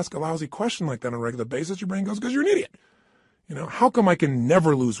 But if you ask a lousy question like that on a regular basis, your brain goes, because you're an idiot. How come I can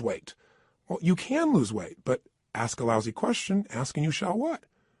never lose weight? Well, you can lose weight, but ask a lousy question, ask and you shall what?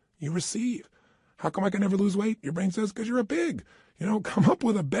 You receive. How come I can never lose weight? Your brain says, because you're a pig. Come up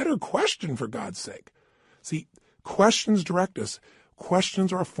with a better question, for God's sake. See, questions direct us.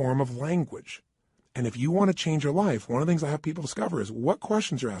 Questions are a form of language. And if you want to change your life, one of the things I have people discover is what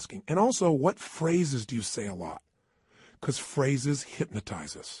questions you're asking. And also, what phrases do you say a lot? Because phrases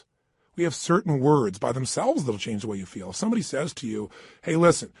hypnotize us. We have certain words by themselves that'll change the way you feel. If somebody says to you, hey,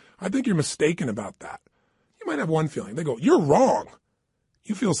 listen, I think you're mistaken about that. You might have one feeling. They go, you're wrong.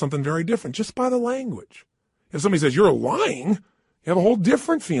 You feel something very different just by the language. If somebody says you're lying, you have a whole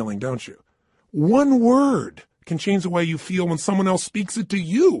different feeling, don't you? One word can change the way you feel when someone else speaks it to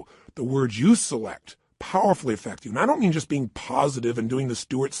you. The words you select powerfully affect you. And I don't mean just being positive and doing the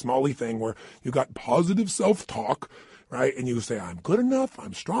Stuart Smalley thing where you got positive self-talk, right? And you say, I'm good enough,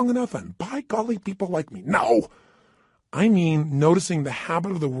 I'm strong enough, and by golly, people like me. No, I mean noticing the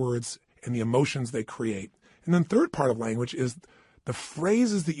habit of the words and the emotions they create. And then third part of language is the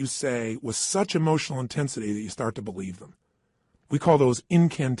phrases that you say with such emotional intensity that you start to believe them. We call those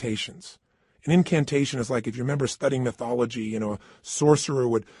incantations. An incantation is like, if you remember studying mythology, a sorcerer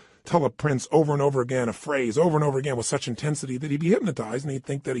would tell a prince over and over again a phrase over and over again with such intensity that he'd be hypnotized and he'd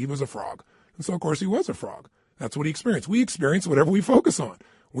think that he was a frog. And so, of course, he was a frog. That's what he experienced. We experience whatever we focus on.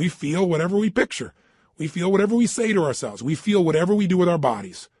 We feel whatever we picture. We feel whatever we say to ourselves. We feel whatever we do with our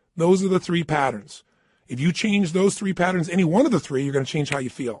bodies. Those are the three patterns. If you change those three patterns, any one of the three, you're going to change how you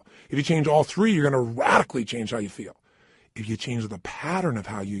feel. If you change all three, you're going to radically change how you feel. If you change the pattern of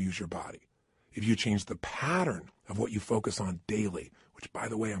how you use your body, if you change the pattern of what you focus on daily, which, by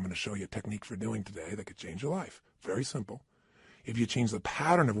the way, I'm going to show you a technique for doing today that could change your life. Very simple. If you change the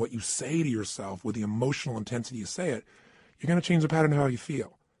pattern of what you say to yourself with the emotional intensity you say it, you're going to change the pattern of how you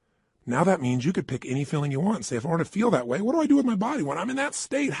feel. Now that means you could pick any feeling you want and say, if I want to feel that way, what do I do with my body? When I'm in that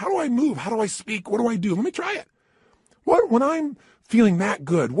state, how do I move? How do I speak? What do I do? Let me try it. When I'm feeling that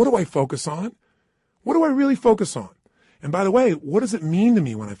good, what do I focus on? What do I really focus on? And by the way, what does it mean to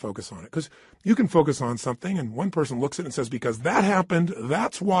me when I focus on it? Because you can focus on something and one person looks at it and says, because that happened,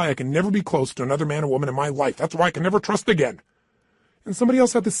 that's why I can never be close to another man or woman in my life. That's why I can never trust again. And somebody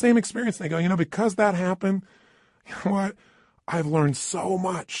else had the same experience. And they go, because that happened, you know what? I've learned so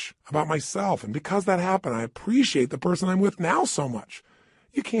much about myself. And because that happened, I appreciate the person I'm with now so much.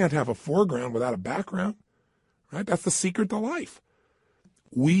 You can't have a foreground without a background, right? That's the secret to life.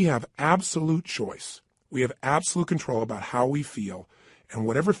 We have absolute choice. We have absolute control about how we feel. And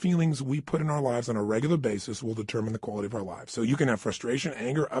whatever feelings we put in our lives on a regular basis will determine the quality of our lives. So you can have frustration,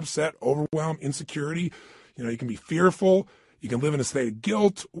 anger, upset, overwhelm, insecurity. You can be fearful. You can live in a state of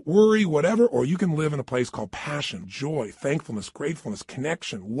guilt, worry, whatever, or you can live in a place called passion, joy, thankfulness, gratefulness,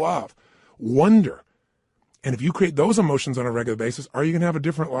 connection, love, wonder. And if you create those emotions on a regular basis, are you going to have a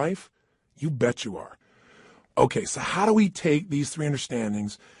different life? You bet you are. Okay, so how do we take these three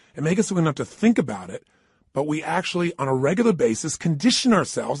understandings and make it so we don't have to think about it, but we actually, on a regular basis, condition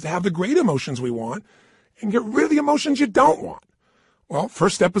ourselves to have the great emotions we want and get rid of the emotions you don't want? Well,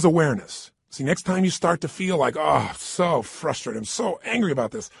 first step is awareness. See, next time you start to feel like, oh, so frustrated, I'm so angry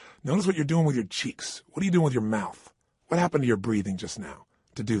about this, notice what you're doing with your cheeks. What are you doing with your mouth? What happened to your breathing just now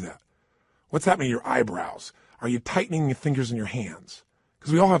to do that? What's happening to your eyebrows? Are you tightening your fingers in your hands?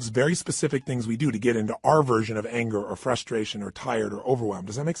 Because we all have very specific things we do to get into our version of anger or frustration or tired or overwhelmed.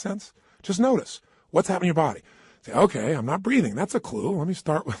 Does that make sense? Just notice what's happening in your body. Say, okay, I'm not breathing. That's a clue. Let me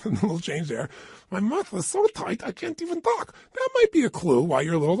start with a little change there. My mouth is so tight, I can't even talk. That might be a clue why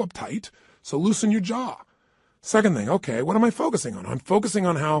you're a little uptight. So loosen your jaw. Second thing, okay, what am I focusing on? I'm focusing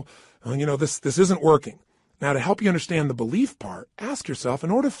on how, this isn't working. Now, to help you understand the belief part, ask yourself, in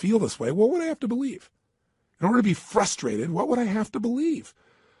order to feel this way, what would I have to believe? In order to be frustrated, what would I have to believe?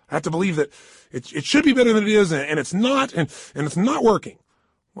 I have to believe that it should be better than it is, and it's not, and it's not working.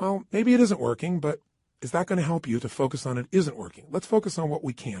 Well, maybe it isn't working, but is that going to help you to focus on it isn't working? Let's focus on what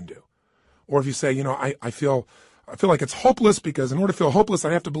we can do. Or if you say, I feel like it's hopeless because in order to feel hopeless,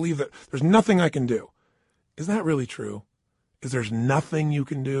 I have to believe that there's nothing I can do. Is that really true? Is there's nothing you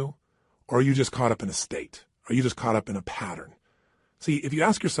can do? Or are you just caught up in a state? Are you just caught up in a pattern? See, if you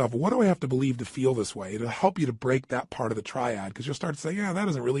ask yourself, what do I have to believe to feel this way? It'll help you to break that part of the triad because you'll start to say, yeah, that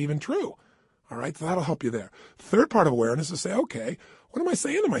isn't really even true. All right, so that'll help you there. Third part of awareness is to say, okay, what am I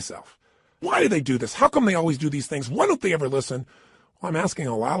saying to myself? Why do they do this? How come they always do these things? Why don't they ever listen? Well, I'm asking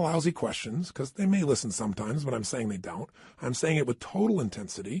a lot of lousy questions because they may listen sometimes, but I'm saying they don't. I'm saying it with total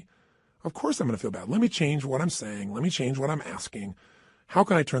intensity. Of course I'm going to feel bad. Let me change what I'm saying. Let me change what I'm asking. How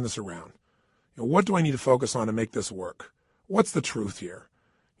can I turn this around? What do I need to focus on to make this work? What's the truth here?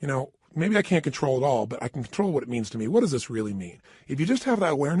 Maybe I can't control it all, but I can control what it means to me. What does this really mean? If you just have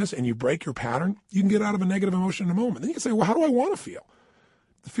that awareness and you break your pattern, you can get out of a negative emotion in a moment. Then you can say, well, how do I want to feel?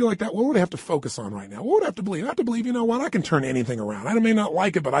 To feel like that, what would I have to focus on right now? What would I have to believe? I have to believe, I can turn anything around. I may not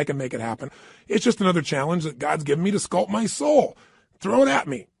like it, but I can make it happen. It's just another challenge that God's given me to sculpt my soul. Throw it at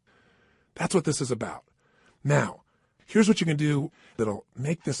me. That's what this is about. Now, here's what you can do that'll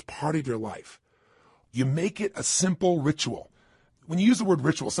make this part of your life. You make it a simple ritual. When you use the word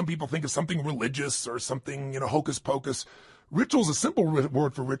ritual, some people think of something religious or something, hocus pocus. Rituals, a simple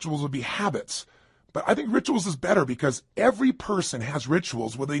word for rituals would be habits. But I think rituals is better because every person has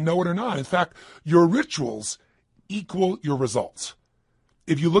rituals whether they know it or not. In fact, your rituals equal your results.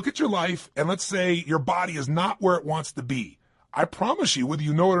 If you look at your life and let's say your body is not where it wants to be, I promise you, whether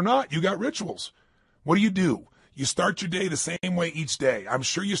you know it or not, you got rituals. What do? You start your day the same way each day. I'm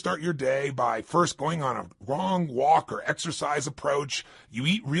sure you start your day by first going on a wrong walk or exercise approach. You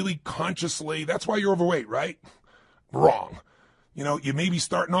eat really consciously. That's why you're overweight, right? Wrong. You may be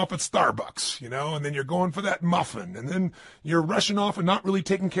starting off at Starbucks, and then you're going for that muffin, and then you're rushing off and not really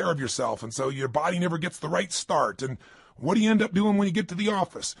taking care of yourself. And so your body never gets the right start. And what do you end up doing when you get to the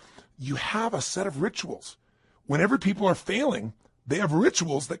office? You have a set of rituals. Whenever people are failing, they have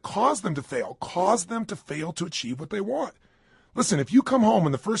rituals that cause them to fail to achieve what they want. Listen, if you come home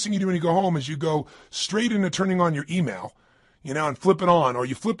and the first thing you do when you go home is you go straight into turning on your email, and flip it on, or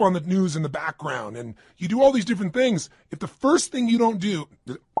you flip on the news in the background, and you do all these different things. If the first thing you don't do,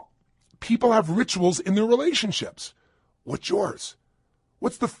 people have rituals in their relationships. What's yours?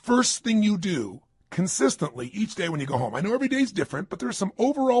 What's the first thing you do consistently each day when you go home? I know every day's different, but there are some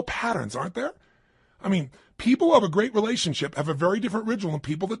overall patterns, aren't there? I mean, people who have a great relationship have a very different ritual than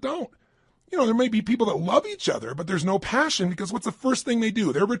people that don't. There may be people that love each other, but there's no passion because what's the first thing they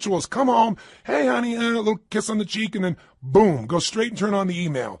do? Their ritual is come home, hey, honey, a little kiss on the cheek, and then boom, go straight and turn on the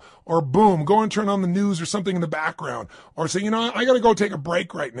email. Or boom, go and turn on the news or something in the background. Or say, I got to go take a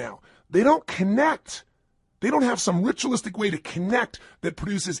break right now. They don't connect. They don't have some ritualistic way to connect that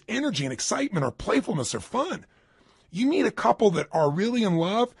produces energy and excitement or playfulness or fun. You meet a couple that are really in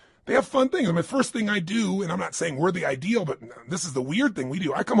love, they have fun things. The first thing I do, and I'm not saying we're the ideal, but this is the weird thing we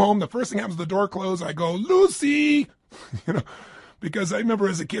do. I come home, the first thing happens, the door closes, I go, Lucy, because I remember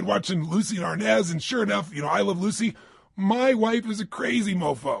as a kid watching Lucy and Arnaz, and sure enough, I love Lucy. My wife is a crazy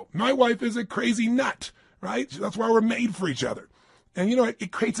mofo. My wife is a crazy nut, right? That's why we're made for each other. And,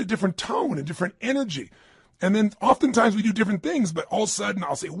 it creates a different tone, a different energy. And then oftentimes we do different things, but all of a sudden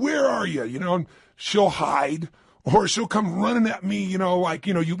I'll say, where are you? And she'll hide. Or she'll come running at me,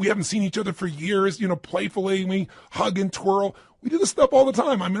 we haven't seen each other for years, playfully, we hug and twirl. We do this stuff all the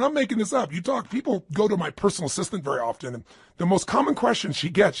time. I'm making this up. People go to my personal assistant very often. And the most common question she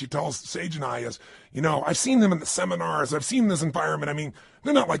gets, she tells Sage and I is, I've seen them in the seminars. I've seen this environment.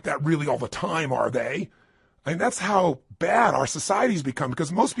 They're not like that really all the time, are they? That's how bad our society's become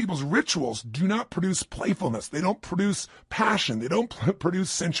because most people's rituals do not produce playfulness. They don't produce passion. They don't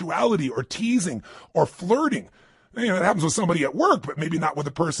produce sensuality or teasing or flirting. It happens with somebody at work, but maybe not with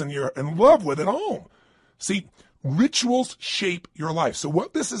the person you're in love with at home. See, rituals shape your life. So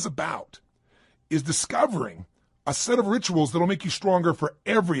what this is about is discovering a set of rituals that'll make you stronger for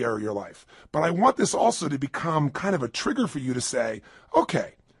every area of your life. But I want this also to become kind of a trigger for you to say,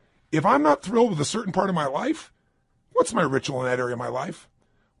 okay, if I'm not thrilled with a certain part of my life, what's my ritual in that area of my life?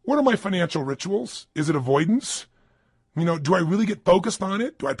 What are my financial rituals? Is it avoidance? Do I really get focused on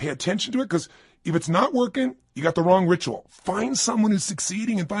it? Do I pay attention to it? Because if it's not working, you got the wrong ritual. Find someone who's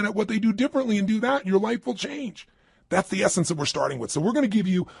succeeding and find out what they do differently and do that, and your life will change. That's the essence that we're starting with. So we're going to give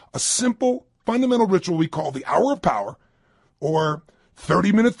you a simple, fundamental ritual we call the hour of power, or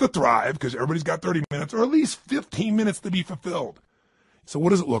 30 minutes to thrive, because everybody's got 30 minutes, or at least 15 minutes to be fulfilled. So what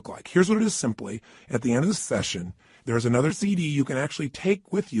does it look like? Here's what it is simply. At the end of the session, there's another CD you can actually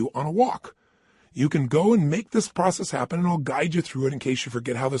take with you on a walk. You can go and make this process happen, and I'll guide you through it in case you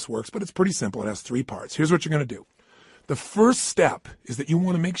forget how this works, but it's pretty simple. It has 3 parts. Here's what you're going to do. The first step is that you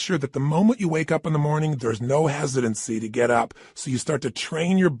want to make sure that the moment you wake up in the morning, there's no hesitancy to get up. So you start to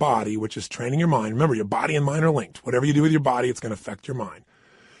train your body, which is training your mind. Remember, your body and mind are linked. Whatever you do with your body, it's going to affect your mind.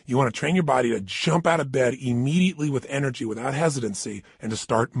 You want to train your body to jump out of bed immediately with energy, without hesitancy, and to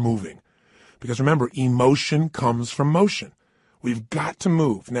start moving. Because remember, emotion comes from motion. We've got to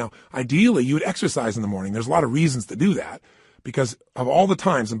move. Now, ideally, you would exercise in the morning. There's a lot of reasons to do that because of all the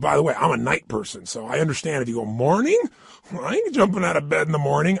times. And by the way, I'm a night person, so I understand if you go morning, I ain't jumping out of bed in the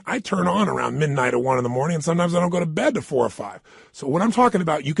morning. I turn on around midnight or 1 in the morning, and sometimes I don't go to bed to 4 or 5. So what I'm talking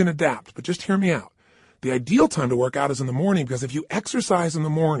about, you can adapt, but just hear me out. The ideal time to work out is in the morning because if you exercise in the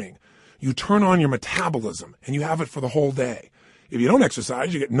morning, you turn on your metabolism and you have it for the whole day. If you don't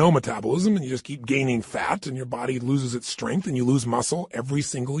exercise, you get no metabolism and you just keep gaining fat and your body loses its strength and you lose muscle every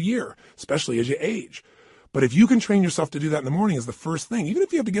single year, especially as you age. But if you can train yourself to do that in the morning as the first thing, even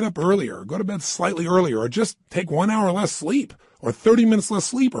if you have to get up earlier or go to bed slightly earlier or just take 1 hour less sleep or 30 minutes less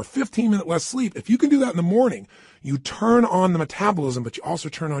sleep or 15 minutes less sleep, if you can do that in the morning, you turn on the metabolism, but you also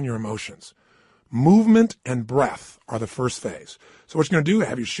turn on your emotions. Movement and breath are the first phase. So what you're going to do,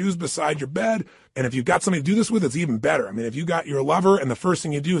 have your shoes beside your bed. And if you've got somebody to do this with, it's even better. I mean, if you got your lover and the first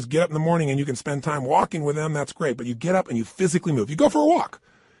thing you do is get up in the morning and you can spend time walking with them, that's great. But you get up and you physically move. You go for a walk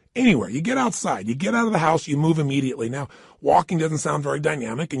anywhere. You get outside. You get out of the house. You move immediately. Now, walking doesn't sound very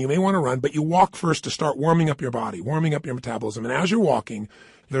dynamic and you may want to run, but you walk first to start warming up your body, warming up your metabolism. And as you're walking,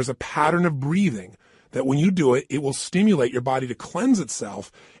 there's a pattern of breathing that when you do it, it will stimulate your body to cleanse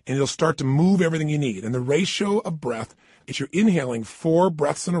itself, and it'll start to move everything you need. And the ratio of breath is you're inhaling 4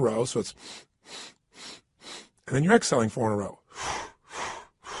 breaths in a row, so it's, and then you're exhaling 4 in a row.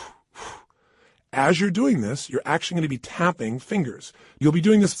 As you're doing this, you're actually going to be tapping fingers. You'll be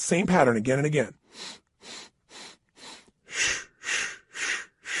doing this same pattern again and again.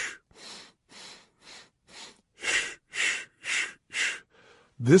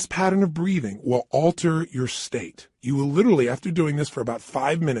 This pattern of breathing will alter your state. You will literally, after doing this for about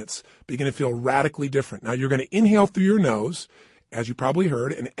 5 minutes, begin to feel radically different. Now, you're going to inhale through your nose, as you probably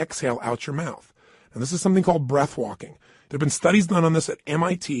heard, and exhale out your mouth. And this is something called breath walking. There have been studies done on this at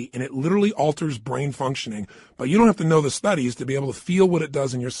MIT, and it literally alters brain functioning, but you don't have to know the studies to be able to feel what it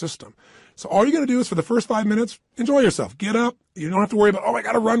does in your system. So all you're going to do is for the first 5 minutes, enjoy yourself. Get up. You don't have to worry about, oh, I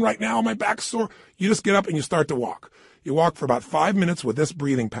got to run right now. My back's sore. You just get up and you start to walk. You walk for about 5 minutes with this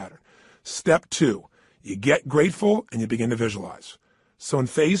breathing pattern. Step 2, you get grateful and you begin to visualize. So in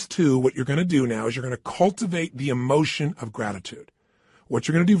phase 2, what you're going to do now is you're going to cultivate the emotion of gratitude. What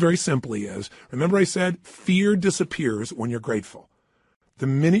you're going to do very simply is, remember I said fear disappears when you're grateful. The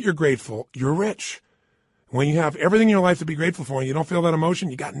minute you're grateful, you're rich. When you have everything in your life to be grateful for and you don't feel that emotion,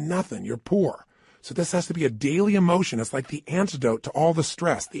 you got nothing. You're poor. So this has to be a daily emotion. It's like the antidote to all the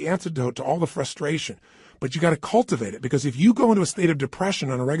stress, the antidote to all the frustration. But you got to cultivate it, because if you go into a state of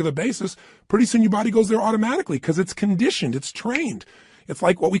depression on a regular basis, pretty soon your body goes there automatically because it's conditioned, it's trained. It's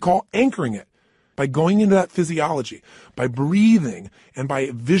like what we call anchoring it. By going into that physiology, by breathing, and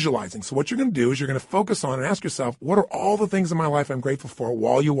by visualizing. So what you're going to do is you're going to focus on and ask yourself, what are all the things in my life I'm grateful for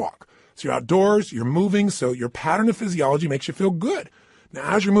while you walk? So you're outdoors, you're moving, so your pattern of physiology makes you feel good.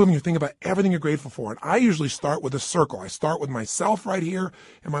 Now, as you're moving, you think about everything you're grateful for. And I usually start with a circle. I start with myself right here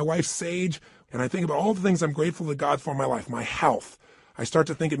and my wife, Sage, and I think about all the things I'm grateful to God for in my life, my health. I start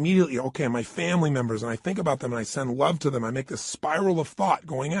to think immediately, okay, my family members, and I think about them and I send love to them. I make this spiral of thought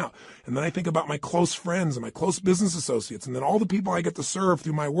going out. And then I think about my close friends and my close business associates, and then all the people I get to serve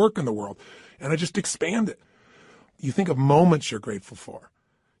through my work in the world. And I just expand it. You think of moments you're grateful for.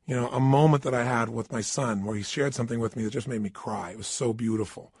 You know, a moment that I had with my son where he shared something with me that just made me cry. It was so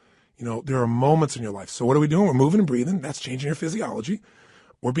beautiful. You know, there are moments in your life. So what are we doing? We're moving and breathing. That's changing your physiology.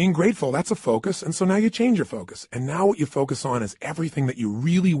 We're being grateful. That's a focus. And so now you change your focus. And now what you focus on is everything that you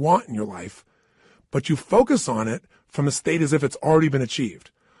really want in your life, but you focus on it from a state as if it's already been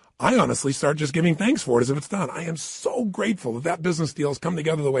achieved. I honestly start just giving thanks for it as if it's done. I am so grateful that that business deal has come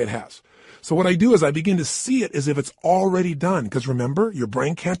together the way it has. So what I do is I begin to see it as if it's already done. Because remember, your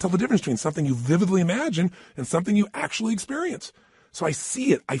brain can't tell the difference between something you vividly imagine and something you actually experience. So I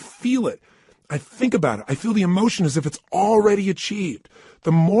see it. I feel it. I think about it. I feel the emotion as if it's already achieved.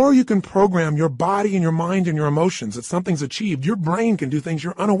 The more you can program your body and your mind and your emotions that something's achieved, your brain can do things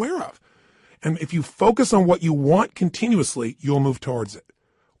you're unaware of. And if you focus on what you want continuously, you'll move towards it.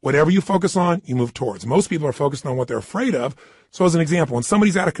 Whatever you focus on, you move towards. Most people are focused on what they're afraid of. So as an example, when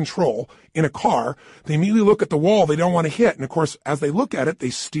somebody's out of control in a car, they immediately look at the wall they don't want to hit. And of course, as they look at it, they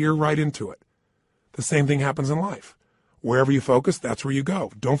steer right into it. The same thing happens in life. Wherever you focus, that's where you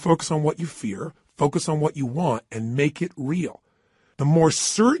go. Don't focus on what you fear. Focus on what you want and make it real. The more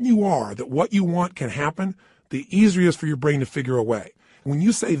certain you are that what you want can happen, the easier it is for your brain to figure a way. When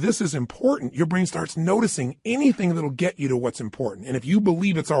you say this is important, your brain starts noticing anything that'll get you to what's important. And if you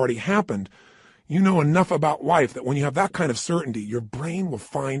believe it's already happened, you know enough about life that when you have that kind of certainty, your brain will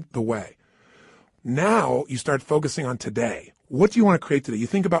find the way. Now you start focusing on today. What do you want to create today? You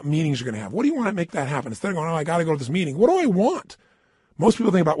think about meetings you're going to have. What do you want to make that happen? Instead of going, oh, I got to go to this meeting. What do I want? Most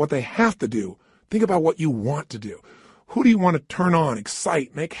people think about what they have to do. Think about what you want to do. Who do you want to turn on,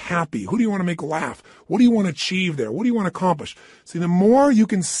 excite, make happy? Who do you want to make laugh? What do you want to achieve there? What do you want to accomplish? See, the more you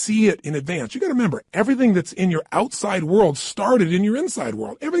can see it in advance, you got to remember, everything that's in your outside world started in your inside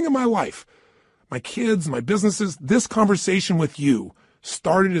world. Everything in my life, my kids, my businesses, this conversation with you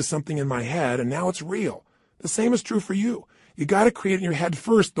started as something in my head, and now it's real. The same is true for you. You got to create in your head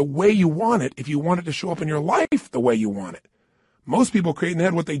first the way you want it if you want it to show up in your life the way you want it. Most people create in their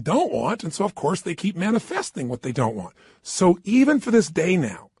head what they don't want, and so, of course, they keep manifesting what they don't want. So even for this day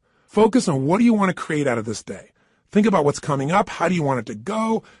now, focus on what do you want to create out of this day. Think about what's coming up. How do you want it to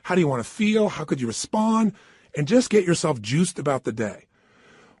go? How do you want to feel? How could you respond? And just get yourself juiced about the day.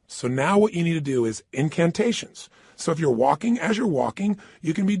 So now what you need to do is incantations. So if you're walking, as you're walking,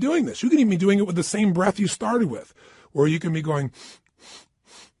 you can be doing this. You can even be doing it with the same breath you started with, or you can be going,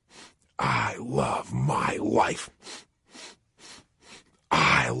 I love my life.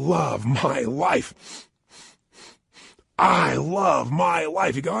 I love my life. I love my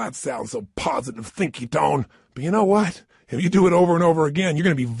life. You go, that sounds so positive, thinky tone. But you know what? If you do it over and over again, you're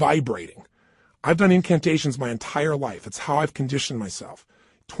going to be vibrating. I've done incantations my entire life. It's how I've conditioned myself.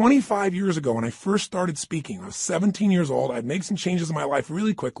 25 years ago, when I first started speaking, I was 17 years old. I'd made some changes in my life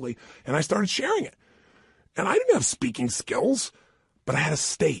really quickly, and I started sharing it. And I didn't have speaking skills, but I had a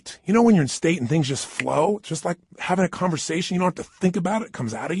state. You know when you're in state and things just flow? It's just like having a conversation. You don't have to think about it. It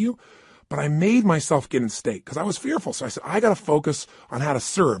comes out of you. But I made myself get in state because I was fearful. So I said, I got to focus on how to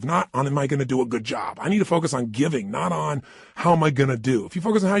serve, not on am I going to do a good job. I need to focus on giving, not on how am I going to do. If you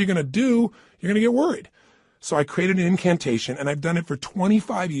focus on how you're going to do, you're going to get worried. So I created an incantation, and I've done it for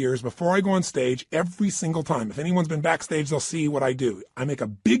 25 years before I go on stage every single time. If anyone's been backstage, they'll see what I do. I make a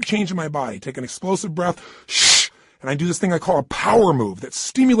big change in my body, take an explosive breath, shh, and I do this thing I call a power move that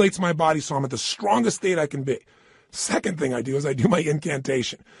stimulates my body so I'm at the strongest state I can be. Second thing I do is I do my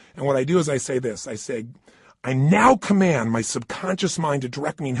incantation. And what I do is I say this. I say, I now command my subconscious mind to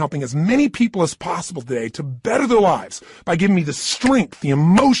direct me in helping as many people as possible today to better their lives by giving me the strength, the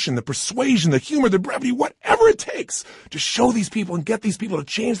emotion, the persuasion, the humor, the brevity, whatever it takes to show these people and get these people to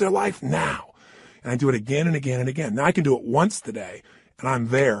change their life now. And I do it again and again and again. Now I can do it once today, and I'm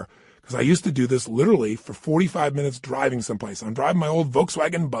there because I used to do this literally for 45 minutes driving someplace. I'm driving my old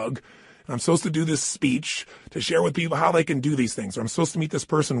Volkswagen Bug, and I'm supposed to do this speech to share with people how they can do these things. Or I'm supposed to meet this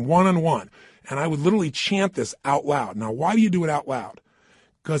person one-on-one. And I would literally chant this out loud. Now, why do you do it out loud?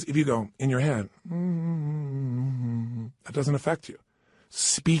 Because if you go in your head, that doesn't affect you.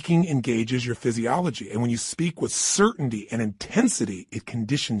 Speaking engages your physiology. And when you speak with certainty and intensity, it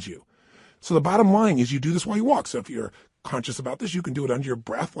conditions you. So the bottom line is you do this while you walk. So if you're conscious about this, you can do it under your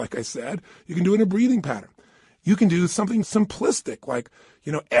breath, like I said. You can do it in a breathing pattern. You can do something simplistic like,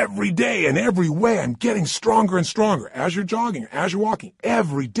 every day and every way I'm getting stronger and stronger as you're jogging, as you're walking.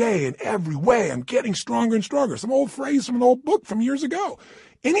 Every day and every way I'm getting stronger and stronger. Some old phrase from an old book from years ago.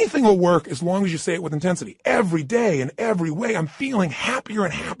 Anything will work as long as you say it with intensity. Every day and every way I'm feeling happier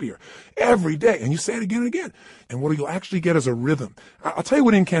and happier. Every day. And you say it again and again. And what you'll actually get is a rhythm. I'll tell you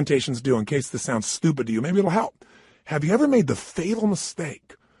what incantations do in case this sounds stupid to you. Maybe it'll help. Have you ever made the fatal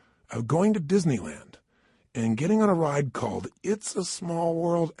mistake of going to Disneyland and getting on a ride called It's a Small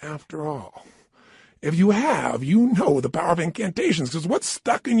World After All? If you have, you know the power of incantations, because what's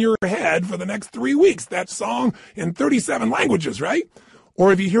stuck in your head for the next 3 weeks? That song in 37 languages, right?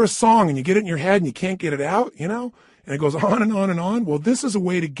 Or if you hear a song and you get it in your head and you can't get it out, and it goes on and on and on. Well, this is a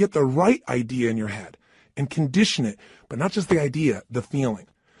way to get the right idea in your head and condition it, but not just the idea, the feeling.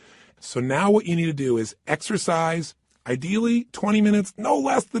 So now what you need to do is exercise, ideally 20 minutes, no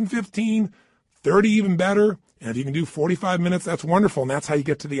less than 15, 30 even better. And if you can do 45 minutes, that's wonderful. And that's how you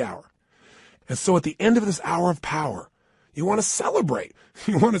get to the hour. And so at the end of this hour of power, you want to celebrate.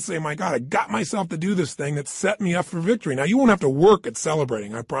 You want to say, my God, I got myself to do this thing that set me up for victory. Now, you won't have to work at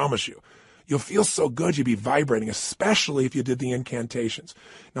celebrating, I promise you. You'll feel so good, you'll be vibrating, especially if you did the incantations.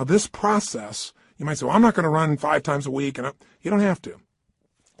 Now, this process, you might say, well, I'm not going to run 5 times a week. And you don't have to.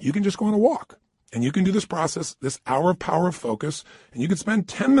 You can just go on a walk. And you can do this process, this hour of power of focus, and you can spend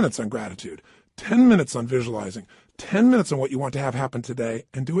 10 minutes on gratitude, 10 minutes on visualizing, 10 minutes on what you want to have happen today,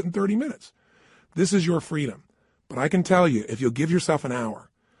 and do it in 30 minutes. This is your freedom. But I can tell you, if you'll give yourself an hour,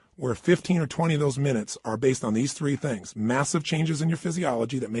 where 15 or 20 of those minutes are based on these 3 things: massive changes in your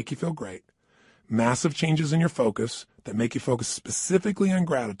physiology that make you feel great, massive changes in your focus that make you focus specifically on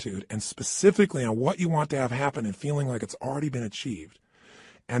gratitude and specifically on what you want to have happen and feeling like it's already been achieved,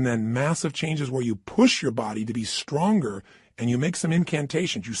 and then massive changes where you push your body to be stronger and you make some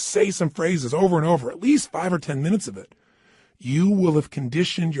incantations, you say some phrases over and over, at least 5 or 10 minutes of it, you will have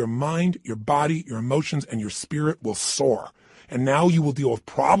conditioned your mind, your body, your emotions, and your spirit will soar. And now you will deal with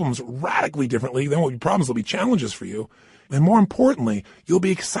problems radically differently. There won't be problems, there'll be challenges for you. And more importantly, you'll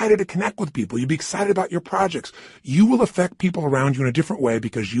be excited to connect with people. You'll be excited about your projects. You will affect people around you in a different way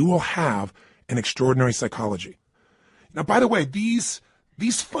because you will have an extraordinary psychology. Now, by the way, these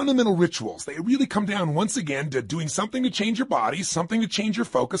fundamental rituals, they really come down once again to doing something to change your body, something to change your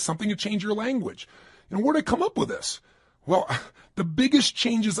focus, something to change your language. And where did I come up with this? Well, the biggest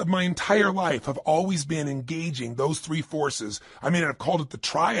changes of my entire life have always been engaging those 3 forces. I mean, I've called it the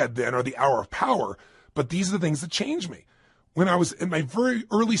triad then, or the hour of power, but these are the things that changed me. When I was in my very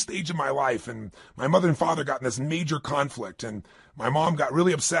early stage of my life, and my mother and father got in this major conflict, and my mom got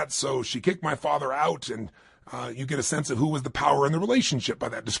really upset, so she kicked my father out, and you get a sense of who was the power in the relationship by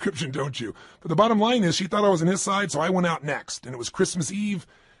that description, don't you? But the bottom line is she thought I was on his side, so I went out next, and it was Christmas Eve,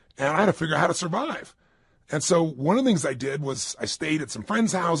 and I had to figure out how to survive. And so one of the things I did was I stayed at some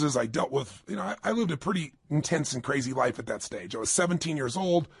friends' houses. I dealt with, I lived a pretty intense and crazy life at that stage. I was 17 years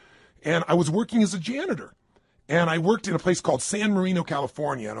old, and I was working as a janitor. And I worked in a place called San Marino,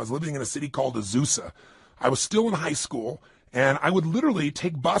 California, and I was living in a city called Azusa. I was still in high school, and I would literally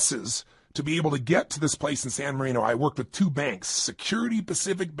take buses to be able to get to this place in San Marino. I worked with two banks, Security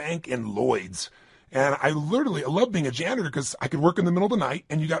Pacific Bank and Lloyd's. And I love being a janitor because I could work in the middle of the night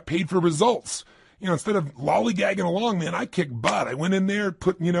and you got paid for results. Instead of lollygagging along, man, I kicked butt. I went in there,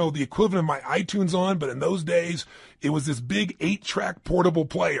 put, the equivalent of my iTunes on, but in those days, it was this big 8-track portable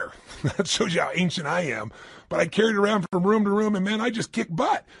player. That shows you how ancient I am. But I carried it around from room to room, and man, I just kicked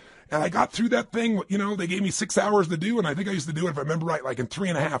butt. And I got through that thing, they gave me 6 hours to do, and I think I used to do it, if I remember right, like in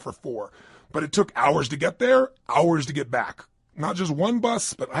 3.5 or 4. But it took hours to get there, hours to get back. Not just one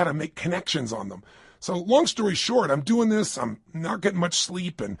bus, but I had to make connections on them. So long story short, I'm doing this, I'm not getting much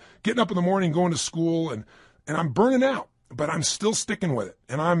sleep and getting up in the morning, going to school, and I'm burning out, but I'm still sticking with it.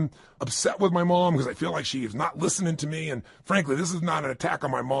 And I'm upset with my mom because I feel like she is not listening to me. And frankly, this is not an attack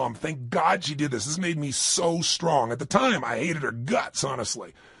on my mom. Thank God she did this. This made me so strong. At the time, I hated her guts,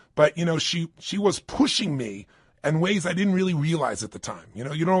 honestly. But, she was pushing me in ways I didn't really realize at the time. You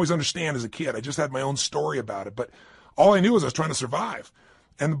don't always understand as a kid. I just had my own story about it. But all I knew was I was trying to survive.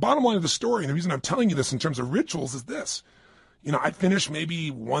 And the bottom line of the story, and the reason I'm telling you this in terms of rituals is this. I'd finish maybe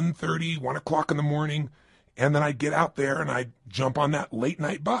 1:30, 1 o'clock in the morning, and then I'd get out there and I'd jump on that late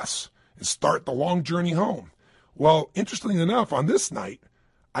night bus and start the long journey home. Well, interestingly enough, on this night,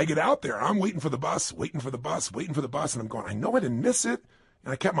 I get out there, I'm waiting for the bus, and I'm going, I know I didn't miss it.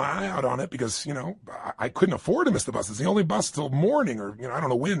 And I kept my eye out on it because, I couldn't afford to miss the bus. It's the only bus till morning or, I don't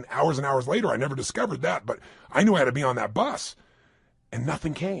know when, hours and hours later. I never discovered that, but I knew I had to be on that bus. And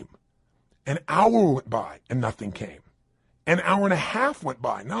nothing came. An hour went by and nothing came. An hour and a half went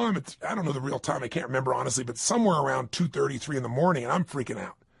by. Now I don't know the real time. I can't remember honestly, but somewhere around 2:30, 3 in the morning, and I'm freaking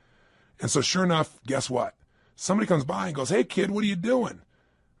out. And so sure enough, guess what? Somebody comes by and goes, "Hey kid, what are you doing?"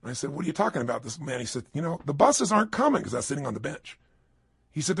 And I said, "What are you talking about?" This man, he said, "The buses aren't coming," because I was sitting on the bench.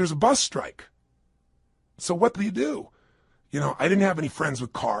 He said, "There's a bus strike." So what do you do? I didn't have any friends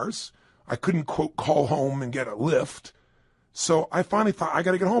with cars. I couldn't, quote, call home and get a lift. So I finally thought, I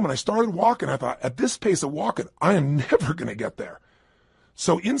got to get home. And I started walking. I thought, at this pace of walking, I am never going to get there.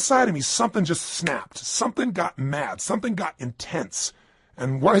 So inside of me, something just snapped. Something got mad. Something got intense.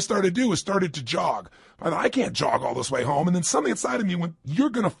 And what I started to do was started to jog. I thought, I can't jog all this way home. And then something inside of me went, you're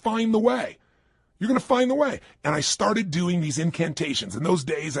going to find the way. You're going to find the way. And I started doing these incantations. In those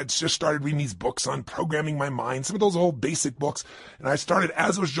days, I'd just started reading these books on programming my mind, some of those old basic books. And I started,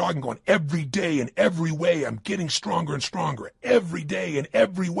 as I was jogging, going, every day and every way, I'm getting stronger and stronger. Every day and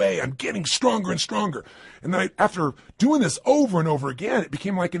every way, I'm getting stronger and stronger. And then after doing this over and over again, it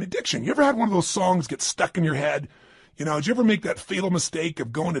became like an addiction. You ever had one of those songs get stuck in your head? Did you ever make that fatal mistake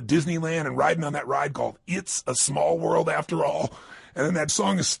of going to Disneyland and riding on that ride called It's a Small World After All? And then that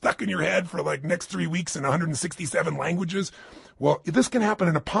song is stuck in your head for like next 3 weeks in 167 languages. Well, this can happen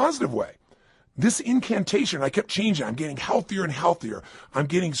in a positive way. This incantation, I kept changing. I'm getting healthier and healthier. I'm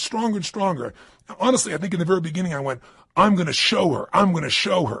getting stronger and stronger. Honestly, I think in the very beginning I went, I'm going to show her. I'm going to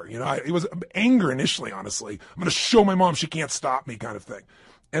show her. It was anger initially, honestly. I'm going to show my mom she can't stop me kind of thing.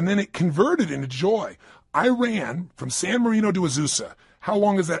 And then it converted into joy. I ran from San Marino to Azusa. How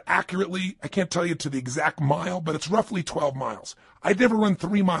long is that accurately? I can't tell you to the exact mile, but it's roughly 12 miles. I'd never run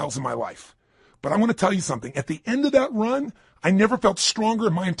 3 miles in my life. But I want to tell you something. At the end of that run, I never felt stronger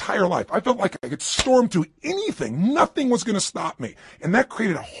in my entire life. I felt like I could storm through anything. Nothing was going to stop me. And that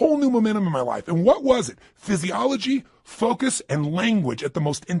created a whole new momentum in my life. And what was it? Physiology, focus, and language at the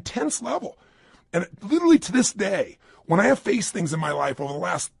most intense level. And literally to this day, when I have faced things in my life over the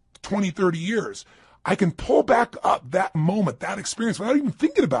last 20, 30 years, I can pull back up that moment, that experience without even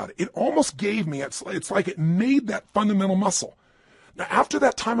thinking about it. It almost gave me, it's like it made that fundamental muscle. Now, after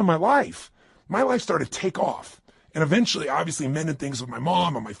that time in my life started to take off. And eventually, obviously, mended things with my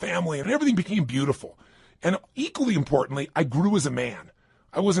mom and my family, and everything became beautiful. And equally importantly, I grew as a man.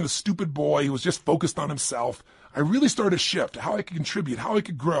 I wasn't a stupid boy who was just focused on himself. I really started to shift how I could contribute, how I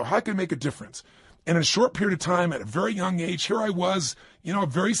could grow, how I could make a difference. And in a short period of time, at a very young age, here I was, a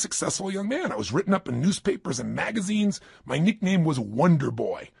very successful young man. I was written up in newspapers and magazines. My nickname was Wonder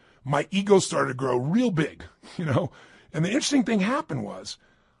Boy. My ego started to grow real big, And the interesting thing happened was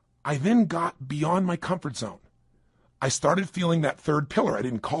I then got beyond my comfort zone. I started feeling that third pillar. I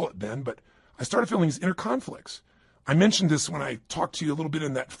didn't call it then, but I started feeling these inner conflicts. I mentioned this when I talked to you a little bit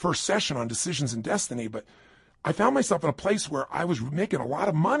in that first session on decisions and destiny, but I found myself in a place where I was making a lot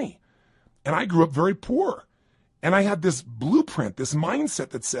of money. And I grew up very poor. And I had this blueprint, this mindset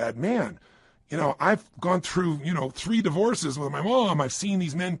that said, man, I've gone through, 3 divorces with my mom. I've seen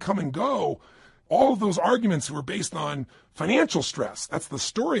these men come and go. All of those arguments were based on financial stress. That's the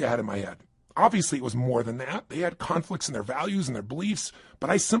story I had in my head. Obviously, it was more than that. They had conflicts in their values and their beliefs, but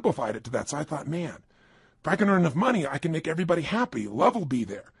I simplified it to that. So I thought, man, if I can earn enough money, I can make everybody happy. Love will be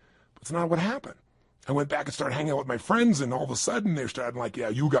there. That's not what happened. I went back and started hanging out with my friends, and all of a sudden they started like, yeah,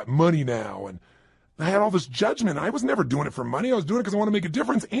 you got money now. And I had all this judgment. I was never doing it for money. I was doing it because I want to make a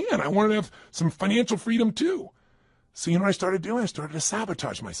difference, and I wanted to have some financial freedom too. So you know what I started doing? I started to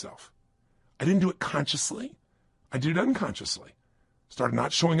sabotage myself. I didn't do it consciously. I did it unconsciously. Started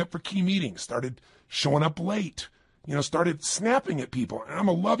not showing up for key meetings. Started showing up late. Started snapping at people. And I'm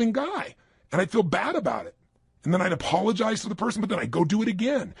a loving guy, and I feel bad about it. And then I'd apologize to the person, but then I'd go do it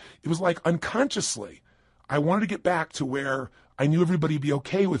again. It was like unconsciously. I wanted to get back to where I knew everybody would be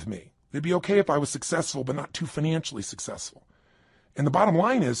okay with me. They'd be okay if I was successful, but not too financially successful. And the bottom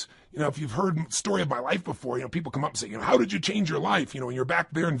line is, if you've heard the story of my life before, people come up and say, how did you change your life? When you're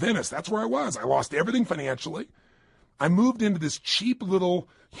back there in Venice, that's where I was. I lost everything financially. I moved into this cheap little,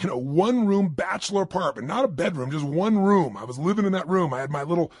 one-room bachelor apartment, not a bedroom, just one room. I was living in that room. I had my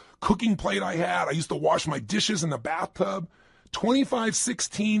little cooking plate I had. I used to wash my dishes in the bathtub.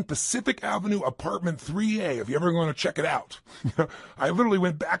 2516 Pacific Avenue, apartment 3A, if you ever want to check it out. I literally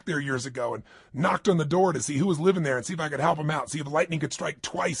went back there years ago and knocked on the door to see who was living there and see if I could help them out, see if lightning could strike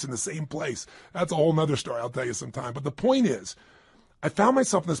twice in the same place. That's a whole nother story I'll tell you sometime. But the point is, I found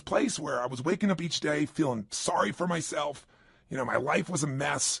myself in this place where I was waking up each day feeling sorry for myself. My life was a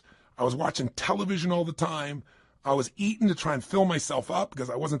mess. I was watching television all the time. I was eating to try and fill myself up because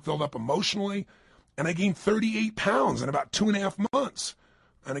I wasn't filled up emotionally. And I gained 38 pounds in about 2.5 months.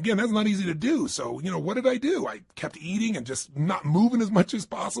 And again, that's not easy to do. So, what did I do? I kept eating and just not moving as much as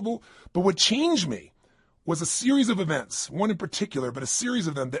possible. But what changed me was a series of events, one in particular, but a series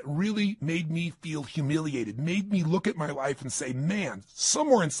of them that really made me feel humiliated, made me look at my life and say, man,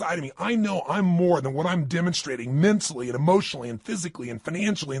 somewhere inside of me, I know I'm more than what I'm demonstrating mentally and emotionally and physically and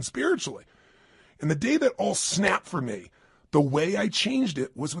financially and spiritually. And the day that all snapped for me, the way I changed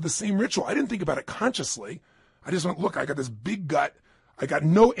it was with the same ritual. I didn't think about it consciously. I just went, look, I got this big gut. I got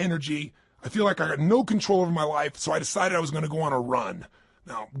no energy. I feel like I got no control over my life. So I decided I was going to go on a run.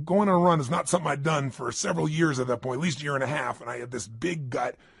 Now, going on a run is not something I'd done for several years at that point, at least a year and a half. And I had this big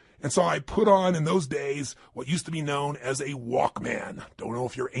gut. And so I put on in those days what used to be known as a Walkman. Don't know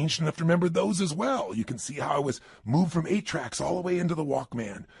if you're ancient enough to remember those as well. You can see how I was moved from 8 tracks all the way into the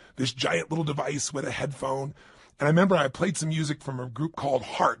Walkman, this giant little device with a headphone. And I remember I played some music from a group called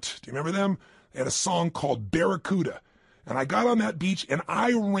Heart. Do you remember them? They had a song called Barracuda. And I got on that beach and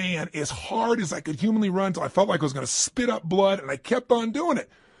I ran as hard as I could humanly run until I felt like I was going to spit up blood, and I kept on doing it.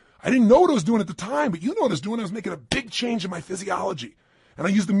 I didn't know what I was doing at the time, but you know what I was doing. I was making a big change in my physiology. And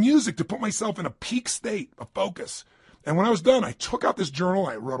I used the music to put myself in a peak state of focus. And when I was done, I took out this journal.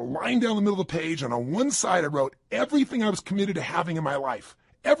 I wrote a line down the middle of the page, and on one side I wrote everything I was committed to having in my life.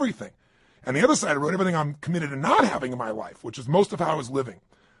 Everything. And the other side, I wrote everything I'm committed to not having in my life, which is most of how I was living.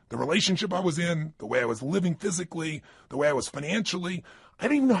 The relationship I was in, the way I was living physically, the way I was financially. I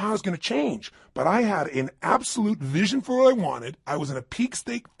didn't even know how I was going to change, but I had an absolute vision for what I wanted. I was in a peak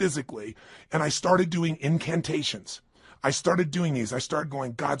state physically, and I started doing incantations. I started doing these. I started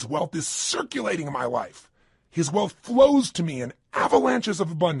going, God's wealth is circulating in my life. His wealth flows to me in avalanches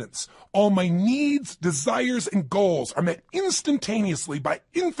of abundance. All my needs, desires, and goals are met instantaneously by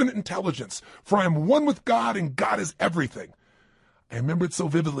infinite intelligence, for I am one with God, and God is everything. I remember it so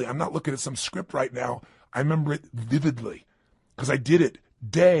vividly. I'm not looking at some script right now. I remember it vividly because I did it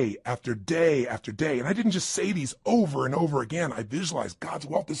day after day after day. And I didn't just say these over and over again. I visualized God's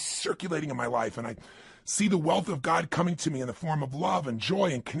wealth is circulating in my life, and I see the wealth of God coming to me in the form of love and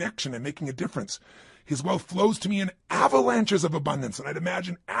joy and connection and making a difference. His wealth flows to me in avalanches of abundance. And I'd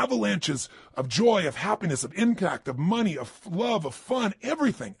imagine avalanches of joy, of happiness, of impact, of money, of love, of fun,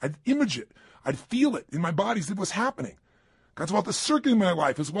 everything. I'd image it. I'd feel it in my body. It was happening. God's wealth is circulating in my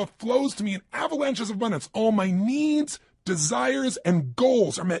life. His wealth flows to me in avalanches of abundance. All my needs, desires, and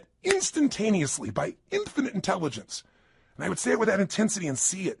goals are met instantaneously by infinite intelligence. And I would say it with that intensity and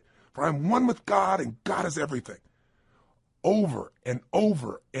see it. For I'm one with God, and God is everything. Over and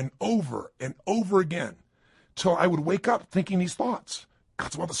over and over and over again, till I would wake up thinking these thoughts.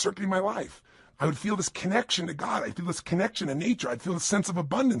 God's wealth is circulating my life. I would feel this connection to God. I'd feel this connection to nature. I'd feel this sense of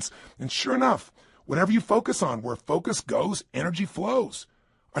abundance. And sure enough, whatever you focus on, where focus goes, energy flows.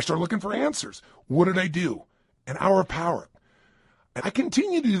 I started looking for answers. What did I do? An hour of power. And I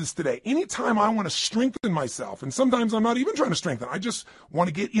continue to do this today. Anytime I want to strengthen myself, and sometimes I'm not even trying to strengthen, I just want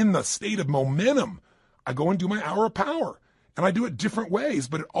to get in the state of momentum, I go and do my hour of power. And I do it different ways,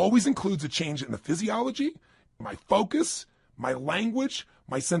 but it always includes a change in the physiology, my focus, my language,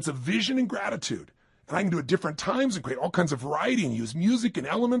 my sense of vision and gratitude. And I can do it different times and create all kinds of variety and use music and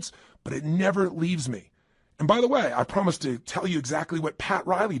elements, but it never leaves me. And by the way, I promised to tell you exactly what Pat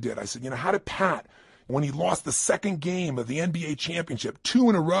Riley did. I said, how did Pat, when he lost the second game of the NBA championship, 2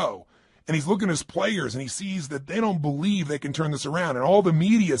 in a row, And he's looking at his players and he sees that they don't believe they can turn this around. And all the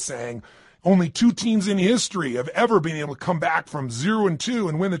media is saying only 2 teams in history have ever been able to come back from 0-2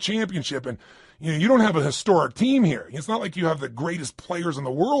 and win the championship. And you don't have a historic team here. It's not like you have the greatest players in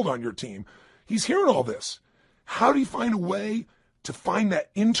the world on your team. He's hearing all this. How do you find a way to find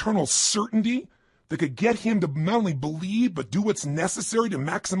that internal certainty that could get him to not only believe, but do what's necessary to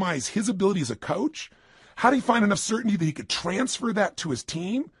maximize his ability as a coach? How do you find enough certainty that he could transfer that to his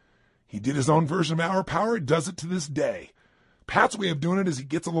team? He did his own version of Hour of Power, does it to this day. Pat's way of doing it is he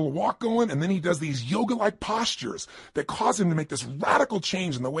gets a little walk going, and then he does these yoga-like postures that cause him to make this radical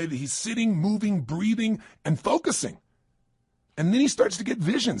change in the way that he's sitting, moving, breathing, and focusing. And then he starts to get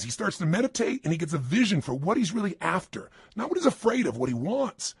visions. He starts to meditate, and he gets a vision for what he's really after, not what he's afraid of, what he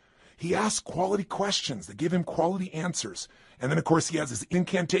wants. He asks quality questions that give him quality answers. And then, of course, he has his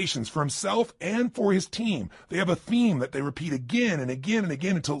incantations for himself and for his team. They have a theme that they repeat again and again and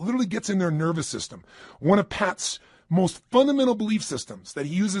again until it literally gets in their nervous system. One of Pat's most fundamental belief systems that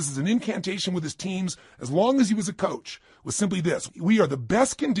he uses as an incantation with his teams as long as he was a coach was simply this: we are the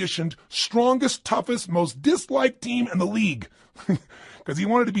best conditioned, strongest, toughest, most disliked team in the league. Because he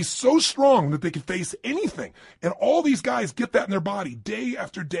wanted to be so strong that they could face anything. And all these guys get that in their body day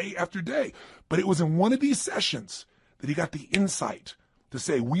after day after day. But it was in one of these sessions that he got the insight to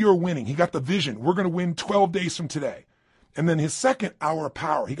say, we are winning. He got the vision. We're going to win 12 days from today. And then his second hour of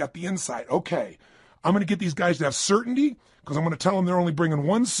power, he got the insight. Okay, I'm going to get these guys to have certainty because I'm going to tell them they're only bringing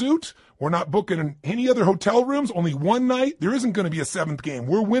 1 suit. We're not booking in any other hotel rooms, only 1 night. There isn't going to be a 7th game.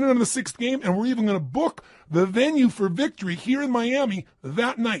 We're winning on the 6th game, and we're even going to book the venue for victory here in Miami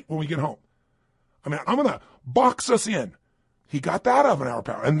that night when we get home. I mean, I'm going to box us in. He got that out of an hour of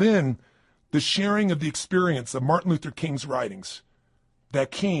power. And then the sharing of the experience of Martin Luther King's writings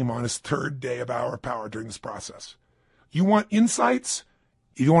that came on his 3rd day of hour of power during this process. You want insights?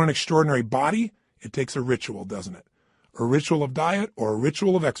 If you want an extraordinary body, it takes a ritual, doesn't it? A ritual of diet or a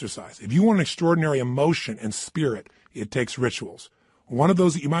ritual of exercise. If you want an extraordinary emotion and spirit, it takes rituals. One of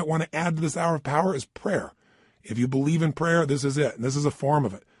those that you might want to add to this hour of power is prayer. If you believe in prayer, this is it. And this is a form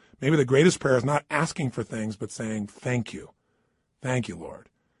of it. Maybe the greatest prayer is not asking for things, but saying, thank you. Thank you, Lord.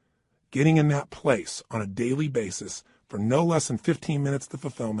 Getting in that place on a daily basis for no less than 15 minutes to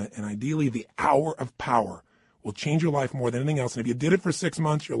fulfillment, and ideally the hour of power, will change your life more than anything else. And if you did it for 6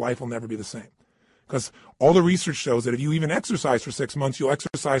 months, your life will never be the same. Because all the research shows that if you even exercise for 6 months, you'll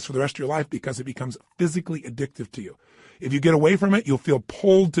exercise for the rest of your life because it becomes physically addictive to you. If you get away from it, you'll feel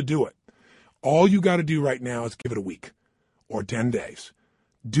pulled to do it. All you got to do right now is give it a week or 10 days.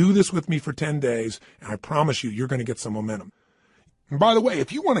 Do this with me for 10 days, and I promise you, you're going to get some momentum. And by the way,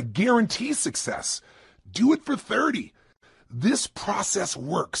 if you want to guarantee success, do it for 30. This process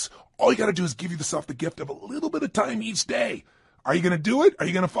works. All you got to do is give yourself the gift of a little bit of time each day. Are you going to do it? Are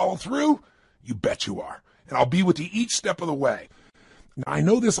you going to follow through? You bet you are. And I'll be with you each step of the way. Now, I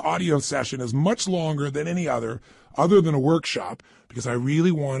know this audio session is much longer than any other than a workshop, because I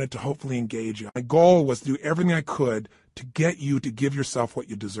really wanted to hopefully engage you. My goal was to do everything I could to get you to give yourself what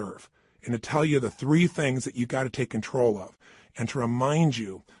you deserve and to tell you the 3 things that you got to take control of and to remind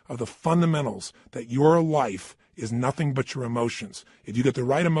you of the fundamentals that your life is nothing but your emotions. If you get the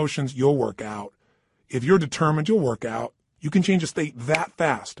right emotions, you'll work out. If you're determined, you'll work out. You can change a state that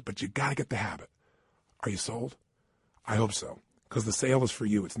fast, but you got to get the habit. Are you sold? I hope so, because the sale is for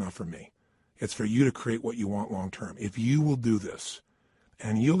you. It's not for me. It's for you to create what you want long term. If you will do this,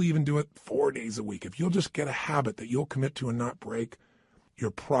 and you'll even do it 4 days a week, if you'll just get a habit that you'll commit to and not break,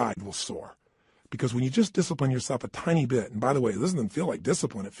 your pride will soar. Because when you just discipline yourself a tiny bit, and by the way, this doesn't feel like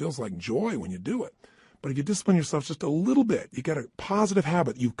discipline. It feels like joy when you do it. But if you discipline yourself just a little bit, you get a positive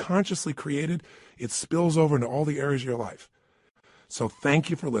habit you've consciously created, it spills over into all the areas of your life. So thank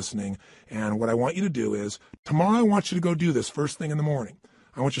you for listening. And what I want you to do is, tomorrow I want you to go do this first thing in the morning.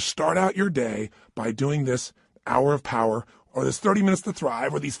 I want you to start out your day by doing this hour of power, or this 30 minutes to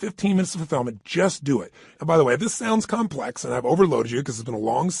thrive, or these 15 minutes of fulfillment. Just do it. And by the way, if this sounds complex and I've overloaded you because it's been a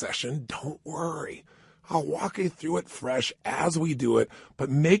long session, don't worry. I'll walk you through it fresh as we do it, but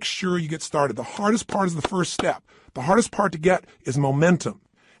make sure you get started. The hardest part is the first step. The hardest part to get is momentum.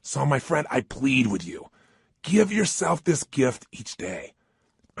 So my friend, I plead with you. Give yourself this gift each day.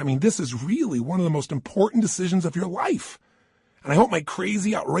 I mean, this is really one of the most important decisions of your life. And I hope my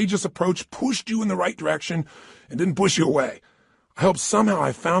crazy, outrageous approach pushed you in the right direction and didn't push you away. I hope somehow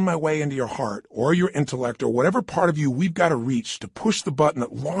I found my way into your heart or your intellect or whatever part of you we've got to reach to push the button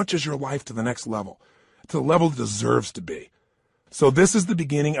that launches your life to the next level, to the level it deserves to be. So this is the